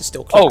glass case is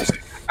still closed.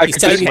 He's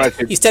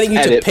telling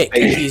you to pick,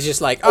 and he's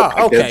just like,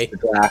 okay.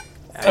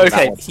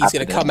 Okay. He's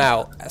going to come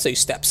out, so he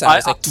steps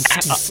out,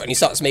 and he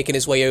starts making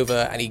his way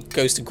over, and he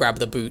goes to grab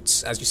the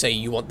boots. As you say,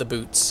 you want the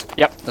boots.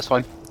 Yep, that's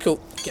fine. Cool.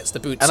 Gets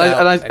the boots And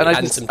out,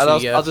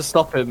 I'll just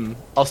stop him.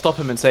 I'll stop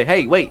him and say,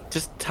 "Hey, wait!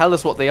 Just tell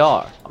us what they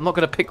are. I'm not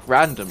gonna pick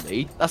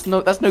randomly. That's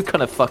no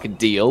kind of fucking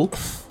deal."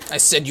 I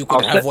said you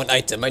could have one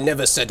item. I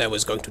never said I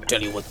was going to tell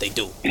you what they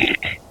do.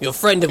 Your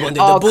friend wanted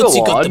the boots,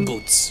 he got the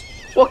boots.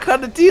 What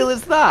kind of deal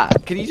is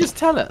that? Can you just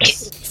tell us?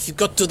 If you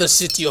got to the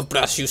city of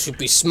Brass, you should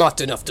be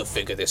smart enough to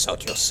figure this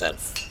out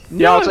yourself.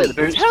 Yeah, I'll take the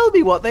boots. Tell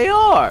me what they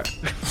are.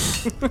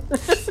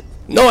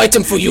 No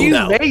item for you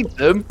now. You made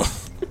them.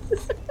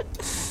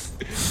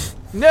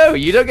 No,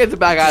 you don't get to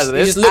back out of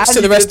this. He just looks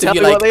to the rest of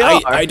you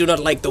like, I do not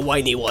like the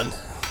whiny one.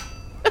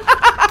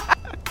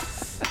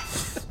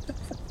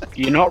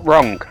 You're not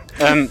wrong.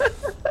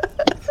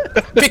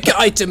 Pick an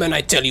item and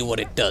I tell you what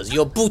it does.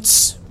 Your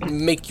boots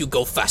make you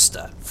go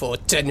faster. For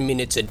 10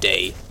 minutes a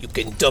day, you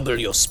can double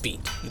your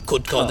speed. You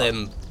could call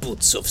them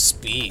boots of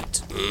speed.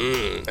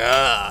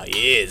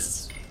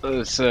 Yes.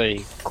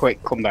 Sorry,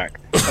 quick comeback.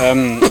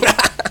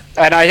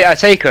 And I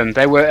take them.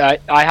 They were.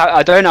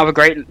 I don't have a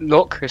great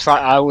look. It's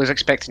like I was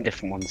expecting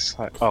different ones.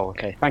 Like, oh,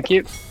 okay, thank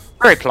you.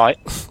 Very polite.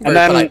 Very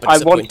polite, but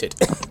disappointed.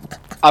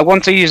 I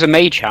want to use a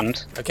mage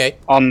hand. Okay.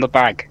 On the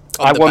bag.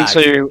 On I the want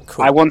bag. to.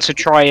 Cool. I want to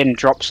try and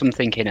drop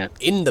something in it.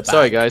 In the bag.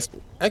 Sorry, guys.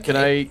 Okay. Can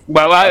I?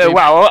 Well, I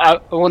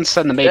want to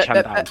send the mage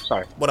hand down.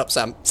 Sorry. What up,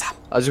 Sam? Sam.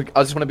 I just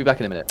want to be back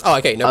in a minute. Oh,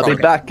 okay. No I'll problem.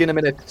 be back in a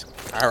minute.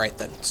 All right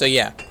then. So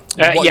yeah.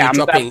 Yeah, What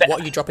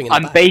are you dropping in the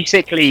I'm bag?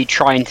 basically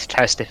trying to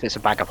test if it's a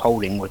bag of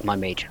holding with my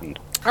mage hand.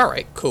 All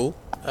right. Cool.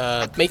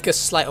 Make a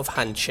sleight of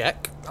hand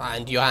check,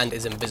 and your hand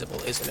is invisible,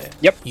 isn't it?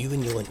 Yep. You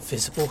and your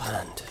invisible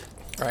hand.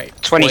 All right.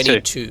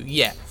 22.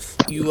 Yeah.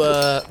 You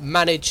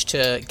manage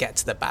to get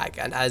to the bag,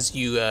 and as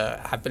you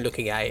have been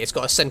looking at it, it's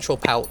got a central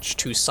pouch,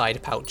 2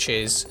 side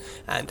pouches,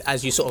 and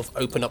as you sort of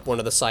open up one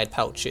of the side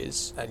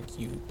pouches, and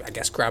you, I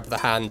guess, grab the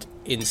hand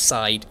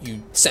inside,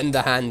 you send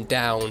the hand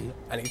down,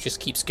 and it just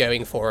keeps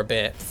going for a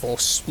bit before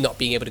not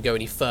being able to go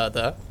any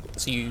further.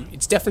 So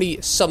it's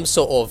definitely some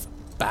sort of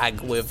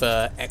bag with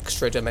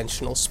extra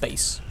dimensional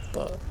space,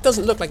 but it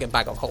doesn't look like a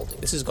bag of holding.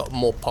 This has got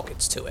more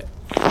pockets to it.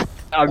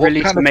 I What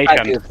release kind the of mage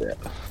bag hand. is it?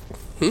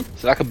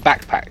 It's like a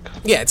backpack.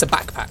 Yeah, it's a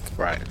backpack.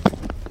 Right.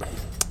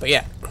 But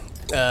yeah,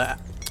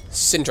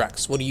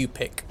 Syndrax, what do you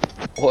pick?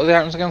 What are the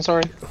items again,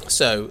 sorry?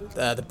 So,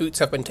 the boots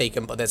have been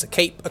taken, but there's a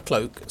cape, a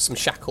cloak, some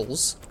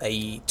shackles,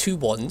 2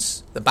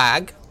 wands, the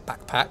bag,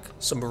 backpack,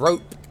 some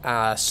rope,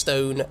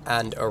 stone,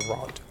 and a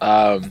rod.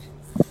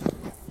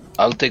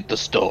 I'll take the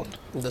stone.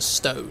 The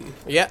stone.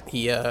 Yeah,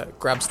 he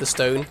grabs the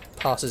stone,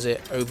 passes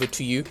it over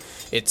to you.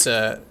 It's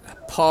a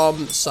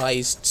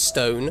palm-sized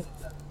stone.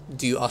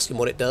 Do you ask him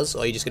what it does,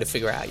 or are you just going to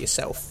figure it out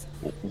yourself?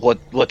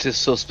 What is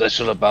so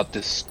special about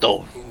this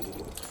stone?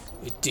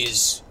 It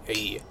is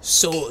a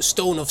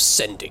stone of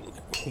sending.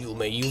 You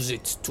may use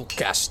it to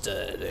cast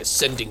a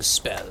sending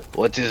spell.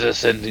 What is a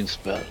sending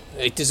spell?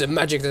 It is a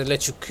magic that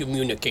lets you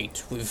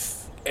communicate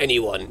with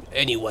anyone,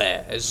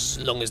 anywhere, as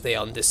long as they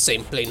are on the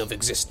same plane of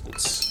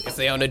existence. If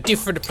they are on a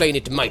different plane,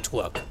 it might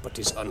work, but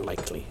is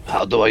unlikely.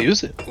 How do I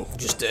use it?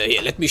 Just,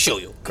 here, let me show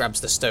you.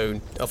 Grabs the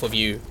stone off of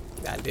you,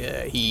 and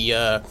he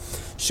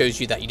shows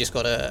you that you just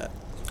gotta...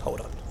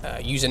 Hold on.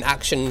 Use an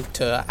action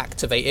to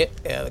activate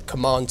it.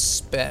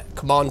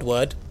 Command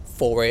word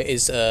for it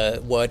is a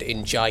word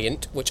in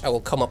Giant, which I will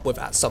come up with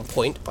at some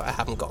point, but I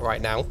haven't got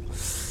right now.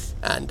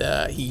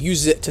 And he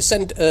uses it to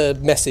send a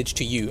message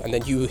to you, and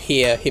then you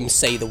hear him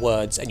say the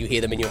words, and you hear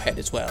them in your head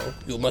as well.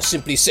 You must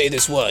simply say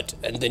this word,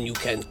 and then you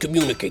can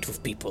communicate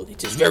with people.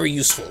 It is very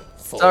useful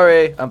for...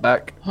 Sorry, I'm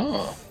back.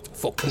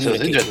 For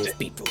communicating with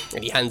people.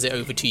 And he hands it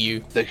over to you.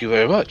 Thank you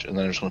very much. And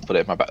then I'm just going to put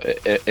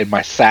it in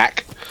my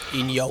sack.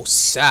 In your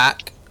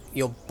sack.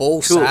 Your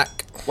ball Cool.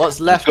 sack. What's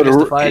left, Gotta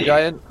Mr. Fire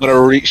Giant? I'm going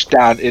to reach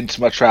down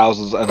into my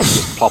trousers and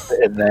just pop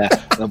it in there,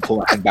 and then pull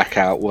my hand back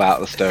out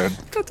without the stone.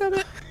 God damn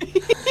it.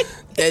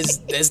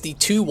 There's the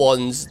two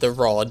wands, the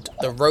rod,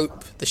 the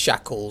rope, the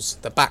shackles,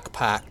 the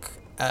backpack,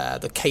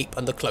 the cape,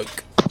 and the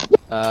cloak.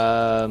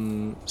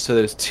 So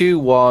there's 2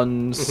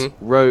 wands,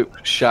 rope,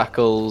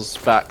 shackles,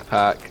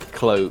 backpack,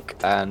 cloak,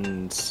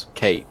 and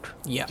cape.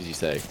 Yeah. Did you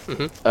say?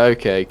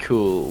 Okay,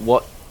 cool.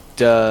 What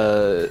do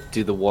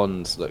the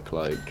wands look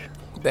like?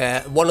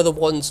 One of the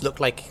wands looks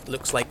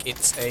like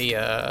it's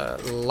a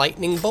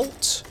lightning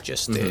bolt.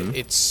 Just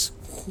it's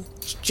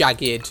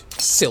jagged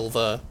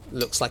silver,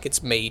 looks like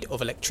it's made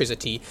of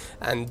electricity,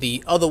 and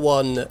the other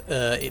one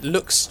it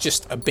looks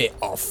just a bit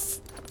off.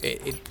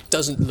 It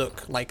doesn't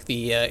look like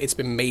it's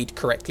been made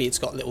correctly. It's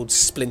got little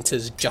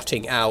splinters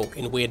jutting out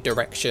in weird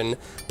direction.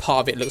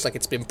 Part of it looks like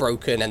it's been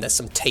broken, and there's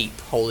some tape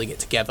holding it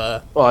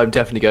together. Oh, I'm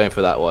definitely going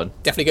for that one.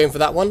 Definitely going for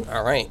that one?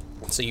 Alright.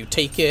 So you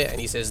take it, and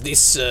he says,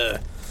 this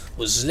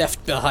was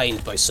left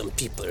behind by some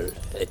people.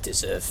 It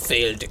is a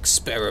failed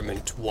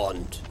experiment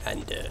wand,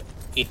 and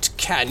it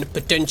can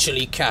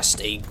potentially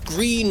cast a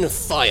green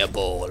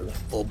fireball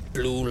or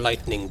blue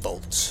lightning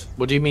bolt.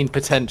 What do you mean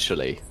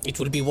potentially? It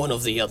will be one or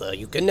the other.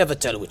 You can never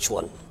tell which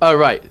one. Oh,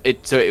 right.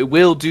 So it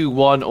will do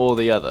one or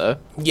the other,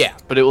 Yeah,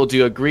 but it will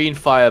do a green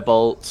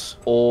firebolt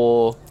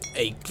or...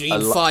 a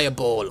green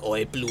fireball or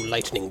a blue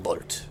lightning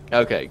bolt.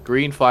 Okay,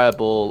 green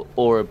fireball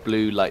or a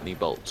blue lightning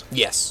bolt.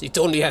 Yes, it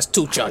only has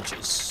 2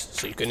 charges,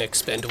 so you can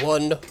expend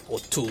 1 or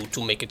 2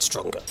 to make it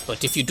stronger.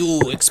 But if you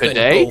do expend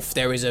Today? both,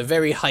 there is a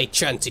very high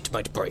chance it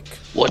might break.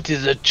 What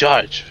is a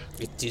charge?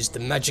 It is the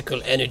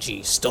magical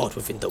energy stored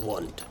within the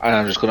wand. And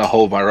I'm just going to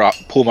hold my rock,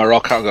 pull my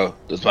rock out and go,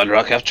 does my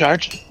rock have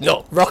charge?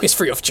 No, rock is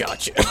free of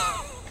charge.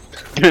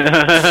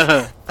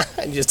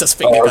 And he just does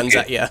finger guns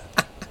at you.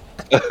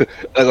 I'm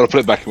going to put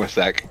it back in my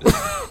sack.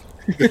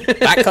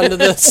 Back under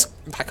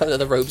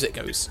the robes it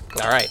goes.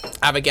 Alright,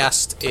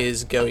 Avagast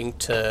is going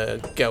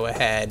to go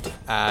ahead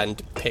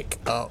and pick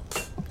up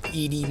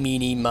eeny,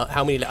 meeny,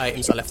 how many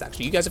items are left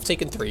actually? You guys have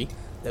taken 3.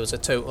 There was a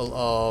total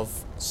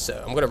of... So,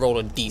 I'm going to roll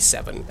a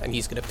d7, and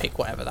he's going to pick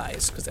whatever that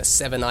is, because there's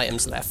 7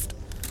 items left.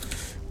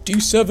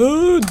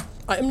 D7!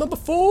 Item number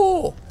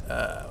 4!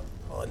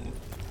 1,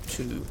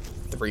 2,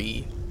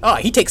 3... Ah,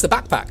 he takes the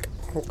backpack.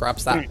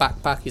 Grabs that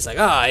backpack. He's like,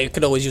 I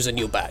could always use a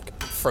new bag.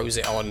 Throws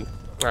it on.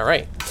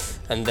 Alright.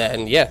 And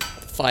then, yeah,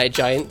 Fire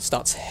Giant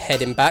starts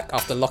heading back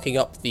after locking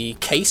up the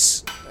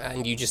case,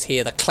 and you just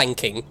hear the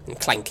clanking and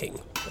clanking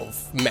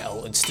of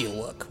metal and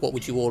steelwork. What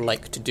would you all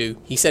like to do?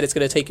 He said it's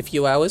going to take a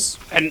few hours.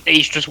 And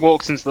he just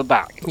walks into the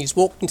back. He's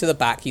walked into the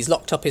back, he's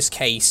locked up his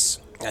case,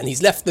 and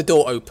he's left the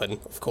door open,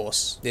 of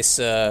course. This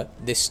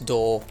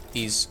door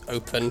is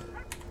open.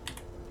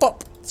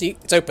 Pop! See,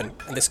 it's open.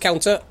 And this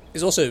counter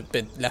is also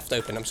been left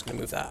open. I'm just going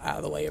to move that out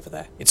of the way over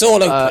there. It's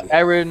all open.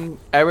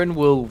 Aaron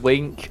will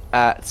wink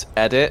at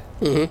Edit,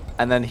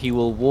 and then he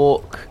will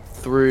walk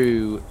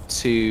through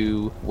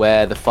to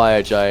where the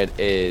Fire Giant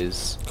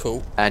is.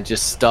 Cool. And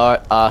just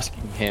start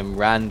asking him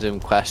random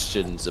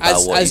questions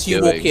about what he's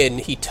doing. As you walk in,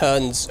 he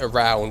turns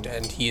around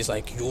and he's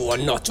like, you are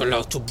not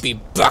allowed to be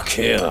back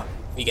here.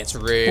 He gets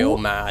real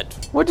mad.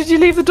 What did you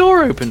leave the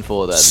door open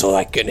for then? So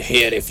I can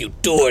hear if you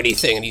do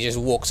anything. And he just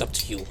walks up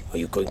to you. Are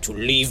you going to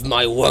leave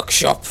my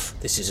workshop?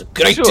 This is a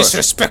great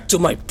disrespect to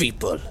my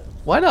people.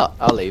 Why not?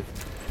 I'll leave.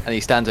 And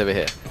he stands over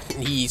here.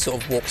 And he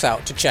sort of walks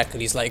out to check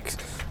and he's like,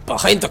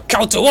 behind the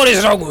counter, what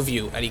is wrong with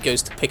you? And he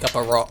goes to pick up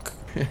a rock.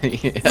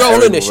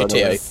 Roll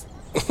initiative.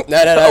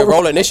 No,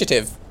 roll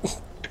initiative.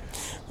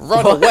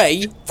 Run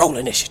away, roll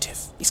initiative.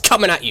 He's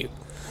coming at you.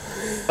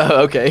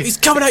 Oh, okay. He's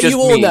coming at Just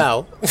you all me.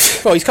 now.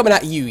 Well, he's coming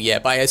at you, yeah,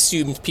 but I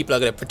assume people are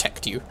going to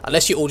protect you.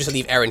 Unless you all just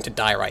leave Aaron to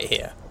die right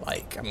here.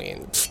 Like, I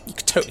mean, you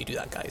could totally do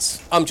that,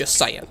 guys. I'm just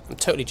saying. I'm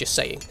totally just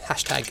saying.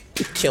 Hashtag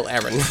kill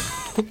Aaron.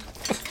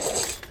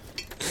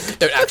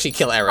 Don't actually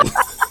kill Aaron.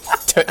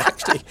 Don't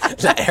actually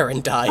let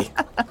Aaron die.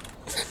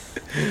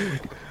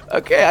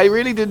 Okay, I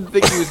really didn't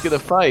think he was gonna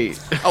fight.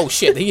 Oh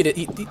shit,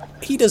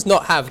 he does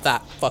not have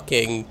that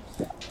fucking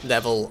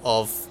level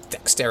of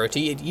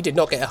dexterity. He did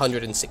not get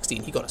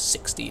 116, he got a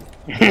 16.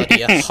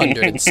 Bloody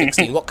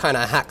 116. What kind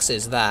of hacks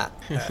is that?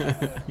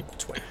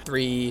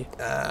 23,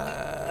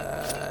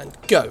 and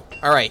go.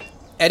 Alright,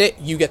 Edit,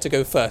 you get to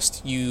go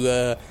first.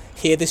 You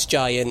hear this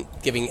giant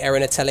giving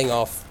Eren a telling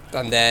off,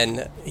 and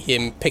then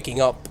him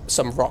picking up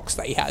some rocks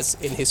that he has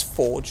in his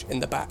forge in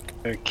the back.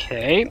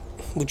 Okay.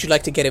 Would you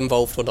like to get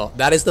involved or not?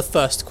 That is the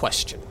first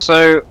question.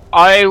 So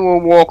I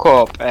will walk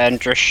up and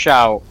just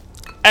shout,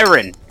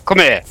 "Eren, come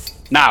here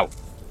now!"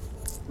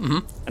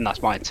 And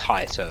that's my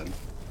entire turn.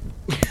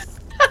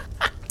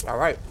 All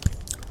right.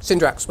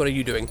 Syndrax, what are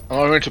you doing?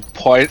 I'm going to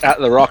point at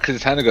the rock in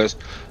his hand and goes,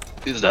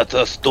 "Is that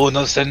a stone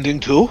ascending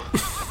too?"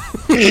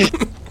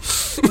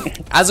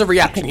 As a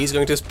reaction, he is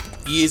going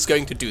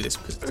to do this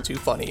because it's too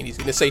funny, and he's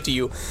going to say to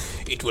you,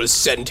 "It will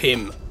send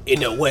him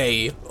in a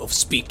way of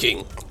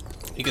speaking."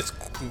 He just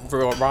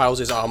riles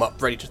his arm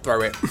up, ready to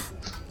throw it.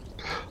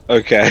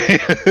 Okay.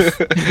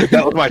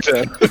 That was my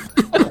turn.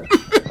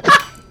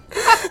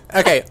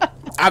 Okay,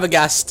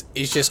 Abagast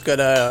is just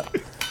gonna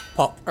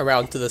pop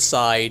around to the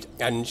side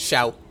and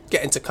shout,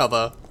 get into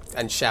cover,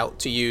 and shout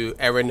to you,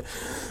 Eren,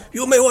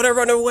 "You may want to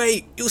run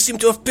away. You seem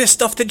to have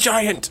pissed off the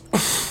giant."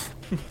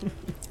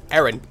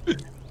 Eren,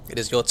 it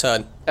is your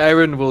turn.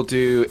 Eren will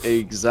do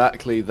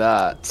exactly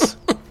that.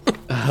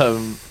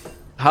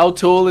 How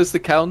tall is the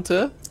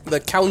counter? The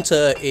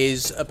counter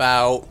is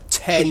about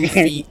 10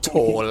 feet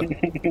tall.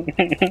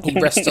 He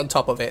rests on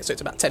top of it, so it's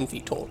about 10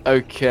 feet tall.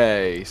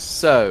 Okay,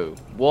 so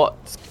what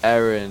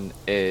Eren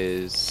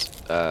is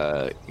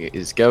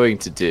going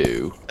to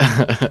do?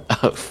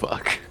 Oh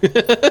fuck!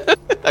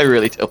 I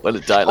really don't want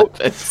to die like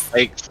this.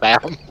 Thanks,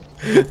 Sam.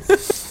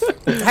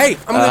 Hey,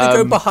 I'm gonna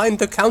go behind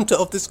the counter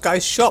of this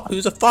guy's shop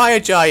who's a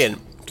fire giant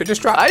to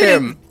distract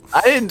him.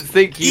 I didn't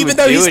think he Even would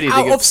though do he's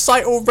anything. out of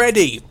sight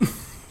already.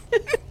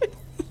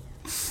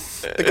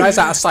 The guy's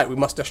out of sight, we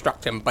must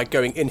distract him by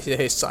going into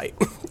his sight.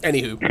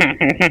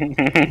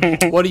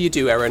 Anywho. What do you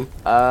do, Eren?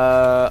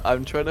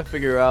 I'm trying to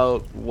figure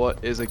out what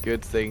is a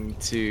good thing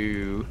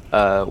to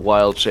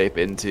wild shape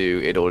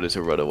into in order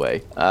to run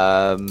away.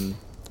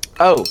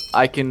 Oh,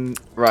 I can...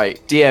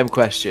 Right, DM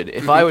question.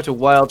 If I were to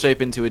wild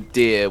shape into a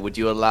deer, would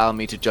you allow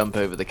me to jump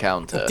over the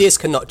counter? Deers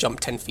cannot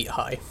jump 10 feet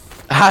high.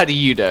 How do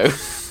you know?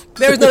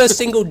 There is not a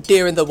single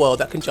deer in the world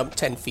that can jump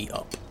 10 feet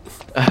up.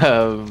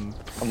 I'm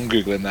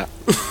Googling that.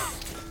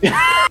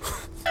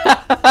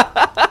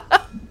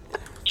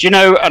 Do you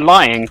know a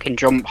lion can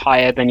jump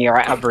higher than your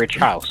average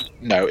house?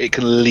 No, it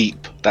can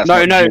leap. That's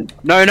No,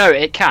 not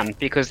it can,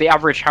 because the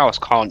average house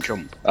can't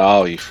jump.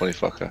 Oh, you funny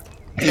fucker.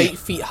 8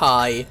 feet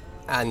high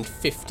and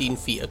 15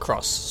 feet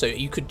across. So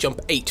you could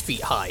jump 8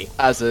 feet high.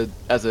 As a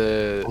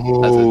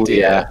Ooh, deer.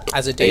 yeah.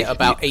 As a deer, 8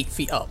 about 8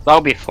 feet up.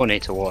 That'll be funny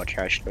to watch,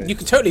 actually. You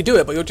can totally do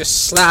it, but you'll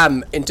just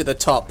slam into the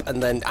top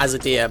and then as a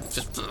deer,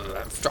 just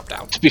drop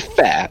down. To be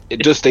fair,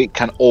 it does say it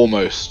can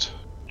almost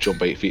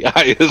jump 8 feet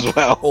high as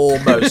well.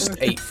 Almost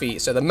 8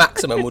 feet, so the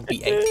maximum would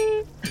be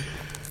 8.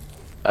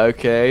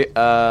 Okay,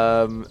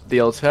 the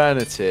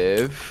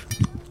alternative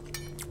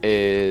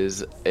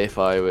is if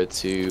I were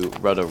to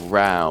run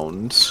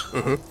around,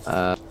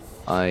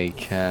 I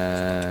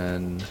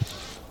can...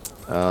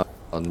 Oh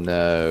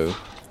no,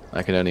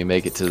 I can only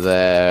make it to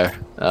there.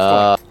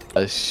 Oh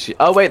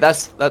wait,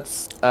 that's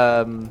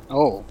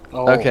Oh.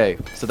 okay.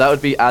 So that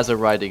would be as a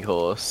riding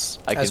horse.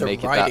 I As can a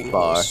make it riding that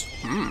far. horse.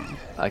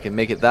 I can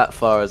make it that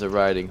far as a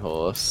riding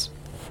horse.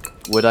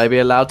 Would I be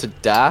allowed to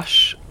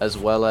dash as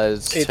well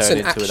as It's turn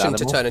an into an action animal?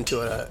 to turn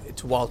into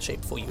it's wild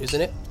shape for you,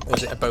 isn't it? Or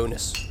is it a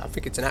bonus? I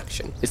think it's an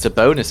action. It's a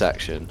bonus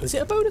action. Is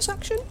it a bonus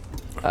action?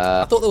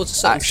 I thought there was a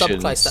certain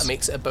actions. subclass that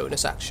makes it a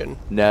bonus action.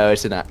 No,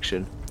 it's an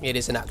action. It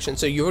is an action,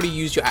 so you already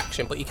used your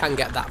action, but you can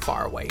get that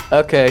far away.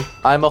 Okay,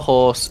 I'm a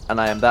horse and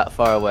I am that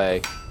far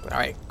away.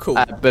 Alright, cool.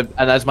 And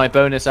as my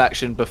bonus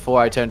action before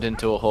I turned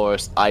into a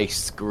horse, I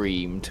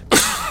screamed.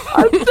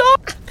 I'm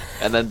stuck!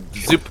 And then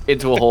zoop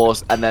into a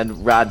horse and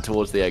then ran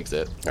towards the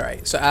exit.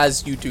 Alright, so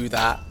as you do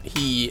that,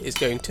 he is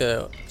going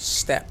to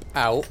step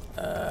out.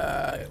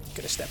 Going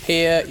to step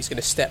here. He's going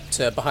to step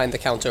to behind the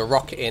counter,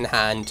 rocket in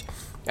hand.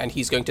 And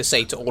he's going to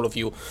say to all of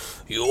you,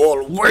 "You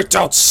all wait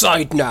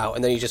outside now."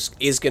 And then he just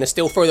is going to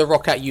still throw the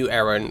rock at you,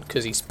 Eren,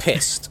 because he's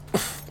pissed.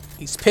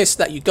 He's pissed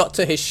that you got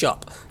to his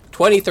shop.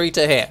 23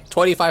 to hit.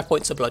 25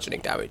 points of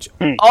bludgeoning damage.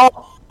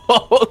 Oh,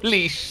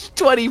 holy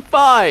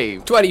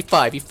 25!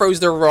 25. He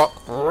throws the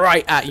rock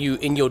right at you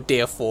in your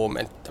deer form.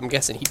 And I'm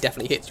guessing he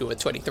definitely hits you with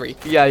a 23.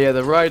 Yeah,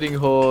 the riding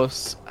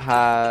horse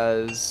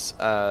has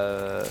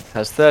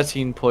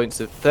 13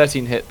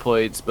 hit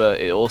points, but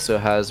it also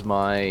has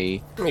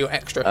my Your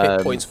extra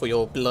hit points for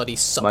your bloody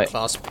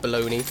subclass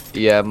baloney.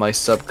 yeah, my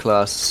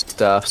subclass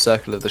stuff,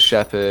 Circle of the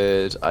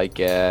Shepherd. I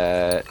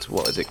get,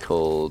 what is it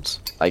called?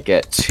 I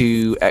get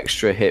 2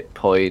 extra hit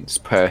points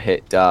per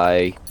hit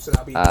die. So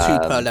that'll be 2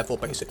 per level,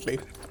 basically.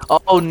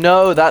 Oh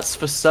no, that's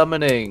for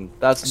summoning.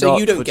 That's So not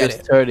you don't for get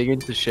just it. turning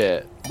into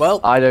shit.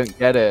 Well, I don't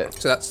get it.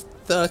 so that's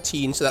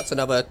 13, so that's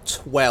another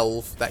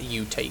 12 that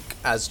you take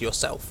as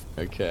yourself.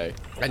 Okay.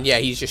 And yeah,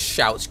 he just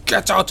shouts,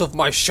 "Get out of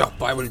my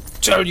shop! I will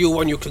tell you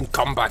when you can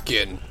come back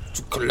in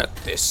to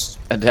collect this."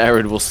 And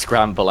Eren will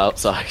scramble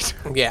outside.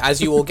 Yeah,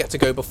 as you all get to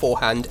go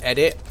beforehand,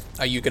 edit,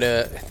 are you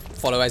gonna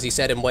follow as he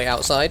said and wait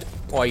outside?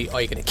 Or are you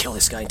gonna kill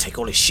this guy and take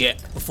all his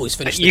shit before he's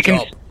finished the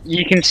job?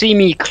 You can see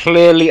me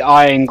clearly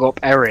eyeing up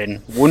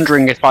Erin,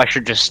 wondering if I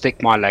should just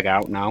stick my leg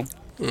out now.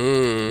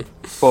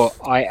 But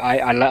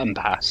I let him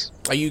pass.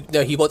 Are you?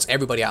 No, he wants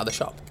everybody out of the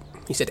shop.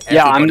 He said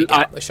Yeah, everybody get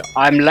out of the shop.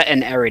 I'm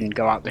letting Erin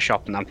go out the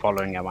shop and I'm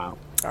following him out.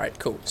 All right,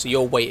 cool. So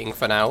you're waiting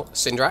for now,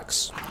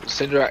 Syndrax.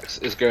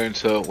 Syndrax is going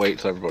to wait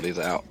till everybody's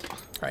out.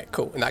 All right,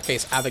 cool. In that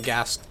case,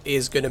 Avagast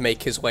is going to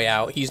make his way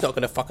out. He's not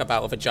going to fuck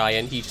about with a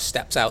giant. He just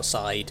steps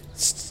outside.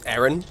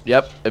 Aaron,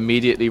 Yep,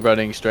 immediately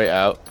running straight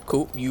out.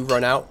 cool. You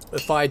run out. The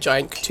fire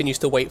giant continues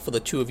to wait for the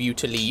two of you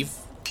to leave,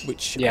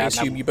 which I Yeah,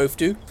 assume you both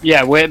do.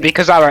 Yeah,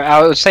 because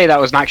I would say that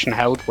was an action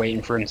held,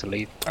 waiting for him to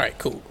leave. All right,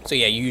 cool. So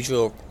yeah, you use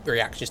your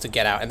reactions to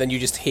get out, and then you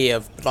just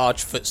hear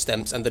large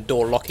footsteps and the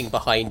door locking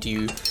behind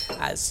you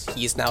as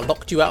he has now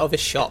locked you out of his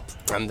shop.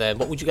 And then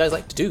what would you guys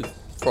like to do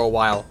for a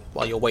while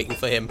you're waiting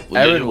for him?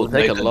 Aaron will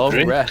take a make a long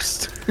drink.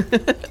 rest.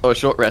 Or a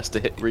short rest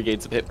to regain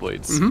some hit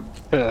points.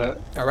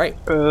 All right.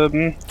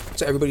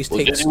 So everybody's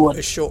takes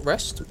a short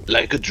rest.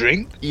 Like a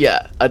drink?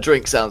 Yeah, a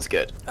drink sounds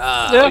good.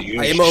 I you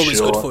am always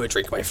sure? good for a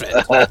drink, my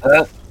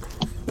friend.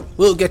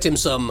 We'll get him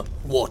some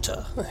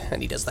water,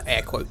 and he does the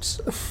air quotes,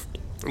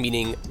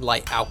 meaning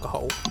light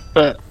alcohol.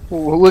 But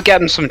we'll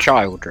get him some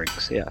child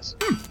drinks, yes.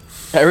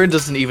 Aaron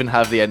doesn't even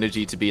have the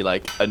energy to be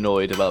like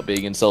annoyed about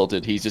being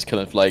insulted. He's just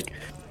kind of like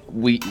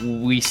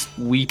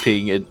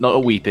weeping,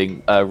 not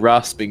weeping,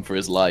 rasping for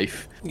his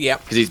life.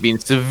 Yep. Because he's been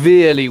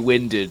severely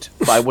winded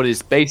by what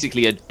is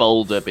basically a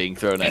boulder being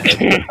thrown at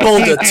him.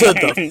 Boulder to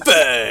the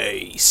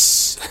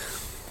face.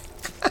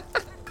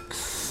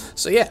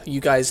 So yeah, you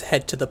guys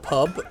head to the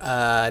pub,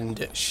 and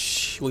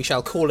we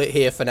shall call it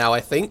here for now, I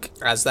think,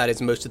 as that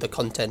is most of the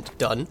content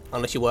done,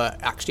 unless you were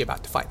actually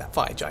about to fight that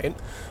fire giant,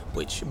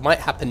 which might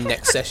happen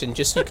next session,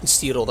 just so you can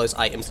steal all those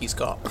items he's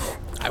got.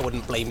 I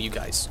wouldn't blame you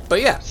guys. But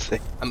yeah,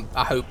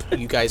 I hope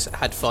you guys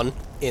had fun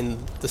in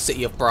the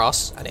City of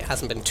Brass, and it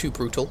hasn't been too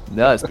brutal.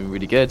 No, it's been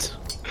really good.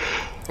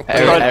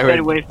 I tried to get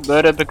away from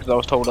murder because I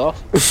was told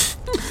off.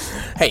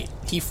 Hey,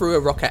 he threw a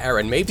rock at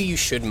Aaron. Maybe you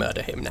should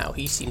murder him now.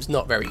 He seems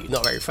not very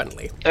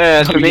friendly.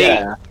 To me,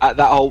 Yeah, that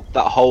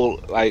whole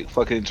like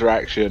fucking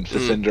interaction for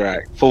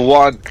Syndrax. For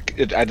one,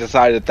 I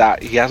decided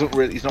that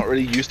he's not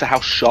really used to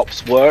how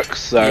shops work,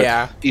 so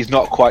Yeah. he's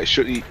not quite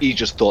sure. He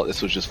just thought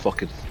this was just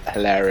fucking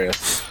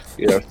hilarious.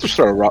 You know, just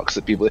throwing rocks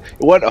at people. It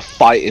wasn't a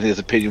fight in his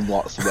opinion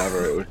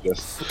whatsoever. It was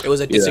just. It was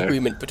a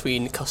disagreement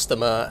between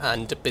customer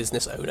and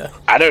business owner.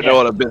 I don't know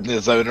what a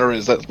business owner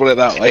is. Let's put it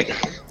that way.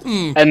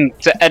 and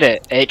to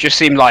edit, it just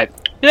seemed like,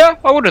 yeah,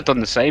 I would have done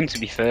the same, to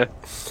be fair.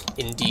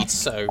 Indeed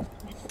so.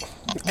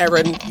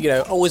 Aaron,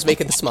 always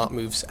making the smart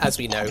moves, as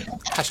we know.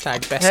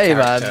 Hashtag best Hey,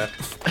 man. character.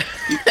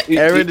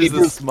 Aaron is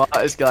the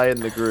smartest guy in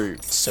the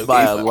group So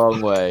by a clever.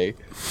 long way.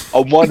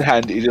 On one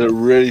hand, he did a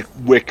really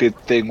wicked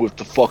thing with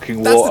the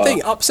fucking That's the water.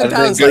 thing, ups and then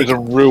downs, goes like-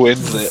 and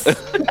ruins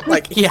it.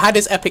 Like, he had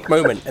his epic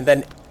moment, and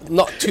then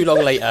not too long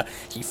later,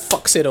 he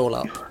fucks it all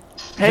up.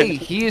 Hey,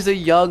 he is a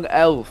young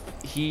elf.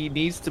 He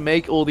needs to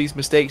make all these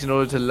mistakes in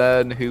order to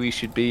learn who he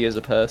should be as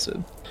a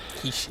person.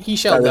 He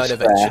shall That learn is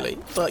fair. eventually.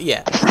 But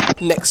yeah,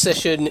 next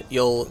session,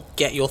 you'll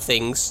get your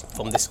things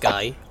from this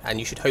guy, and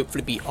you should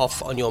hopefully be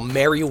off on your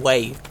merry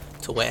way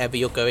to wherever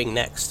you're going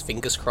next.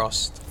 Fingers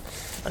crossed.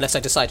 Unless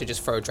I decide to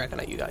just throw a dragon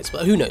at you guys.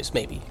 But who knows?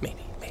 Maybe.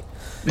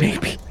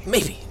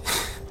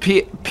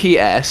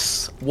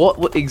 P.S.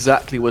 What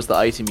exactly was the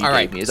item you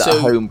Alright, gave me? Is that a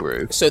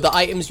homebrew? So the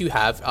items you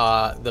have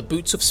are the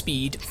Boots of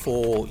Speed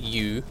for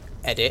you,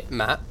 Edit,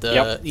 Matt.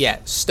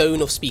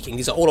 Stone of Speaking.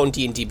 These are all on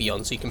D&D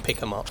Beyond, so you can pick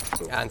them up.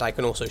 And I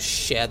can also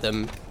share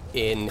them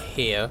in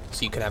here,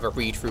 so you can have a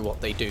read through what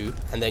they do.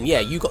 And then,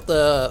 you got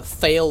the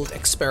Failed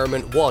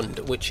Experiment Wand,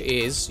 which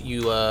is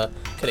you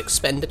can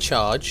expend a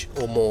charge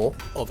or more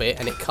of it,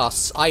 and it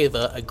casts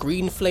either a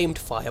green flamed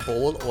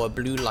fireball or a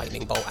blue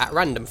lightning bolt at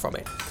random from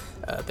it.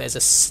 There's a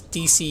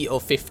DC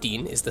of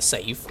 15 is the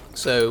save,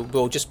 so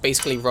we'll just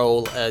basically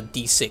roll a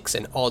D6,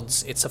 and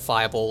odds it's a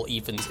fireball,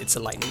 evens it's a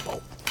lightning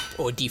bolt,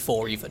 or a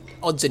D4 even,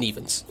 odds and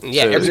evens. And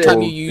yeah, So every it's time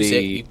you called use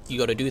the- it, you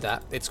got to do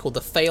that. It's called the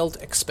Failed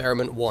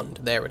Experiment Wand.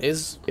 There it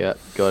is. Yeah,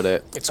 got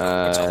it. It's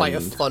quite a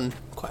And-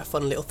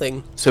 fun little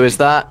thing. So is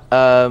that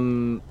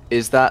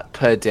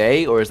per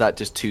day or is that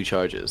just 2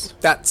 charges?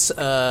 That's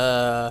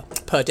per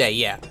day,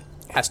 yeah.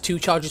 It has 2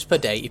 charges per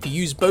day. If you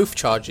use both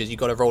charges, you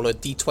got to roll a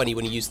D20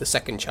 when you use the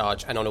second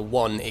charge, and on a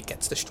 1 it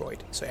gets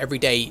destroyed. So every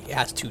day it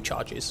has 2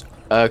 charges.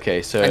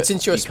 Okay, so And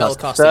since you're a you cast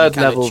spellcaster, you third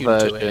can level attune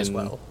to it version. as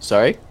well.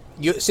 Sorry.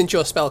 Since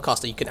you're a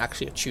spellcaster, you can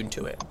actually attune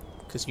to it,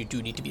 because you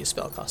do need to be a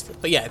spellcaster.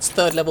 But yeah, it's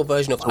third level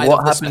version of So either what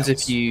of the happens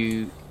spells.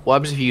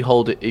 if you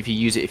hold it if you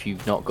use it if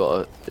you've not got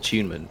a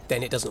attunement?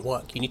 Then it doesn't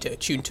work. You need to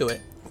attune to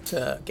it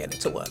to get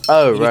it to work.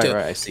 Oh, You need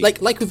right, I see.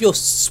 Like with your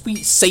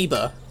sweet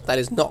saber that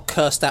is not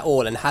cursed at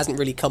all and hasn't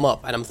really come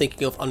up, and I'm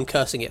thinking of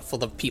uncursing it for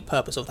the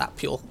purpose of that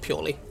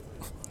purely.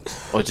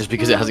 Or just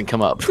because it hasn't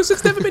come up? Because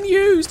it's never been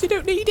used. You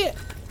don't need it.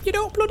 You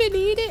don't bloody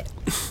need it.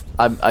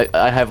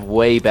 I have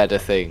way better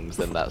things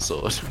than that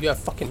sword. You have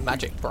fucking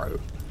magic, bro.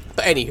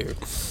 But anywho,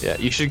 Yeah,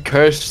 you should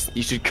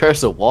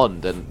curse a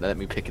wand and let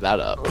me pick that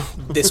up.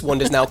 this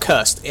wand is now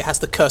cursed. It has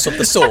the curse of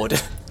the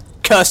sword.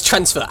 curse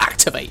transfer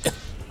activate.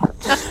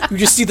 You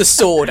just see the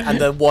sword and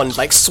the wand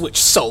like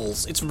switch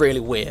souls. It's really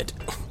weird.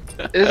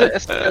 Is it a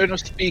stone of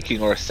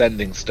speaking or a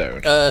sending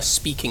stone?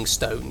 Speaking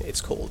stone.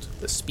 It's called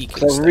the speaking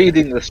So stone.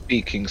 reading the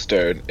speaking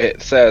stone,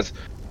 it says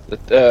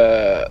that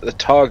the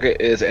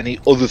target is any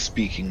other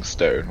speaking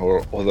stone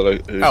or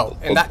the. Oh,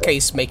 in that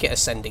case, make it a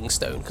sending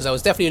stone, because I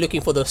was definitely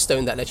looking for the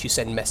stone that lets you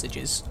send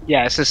messages.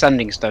 Yeah, it's a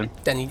sending stone.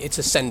 Then it's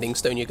a sending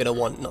stone you're gonna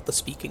want, not the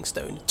speaking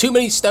stone. Too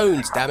many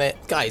stones, damn it,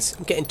 guys!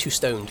 I'm getting too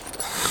stoned.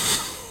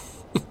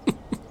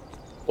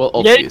 Well,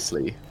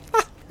 obviously.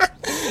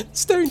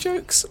 Stone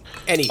jokes.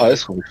 Oh,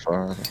 this will be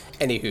fun.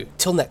 Anywho,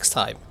 till next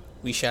time,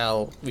 we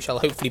shall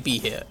hopefully be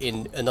here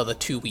in another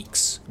 2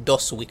 weeks.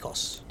 Dos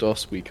weekos.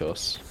 Dos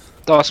Weekos.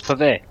 Dos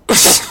poder.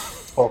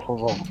 Por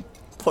favor.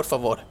 Por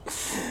favor.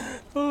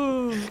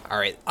 All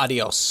right,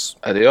 adios.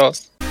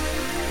 Adios.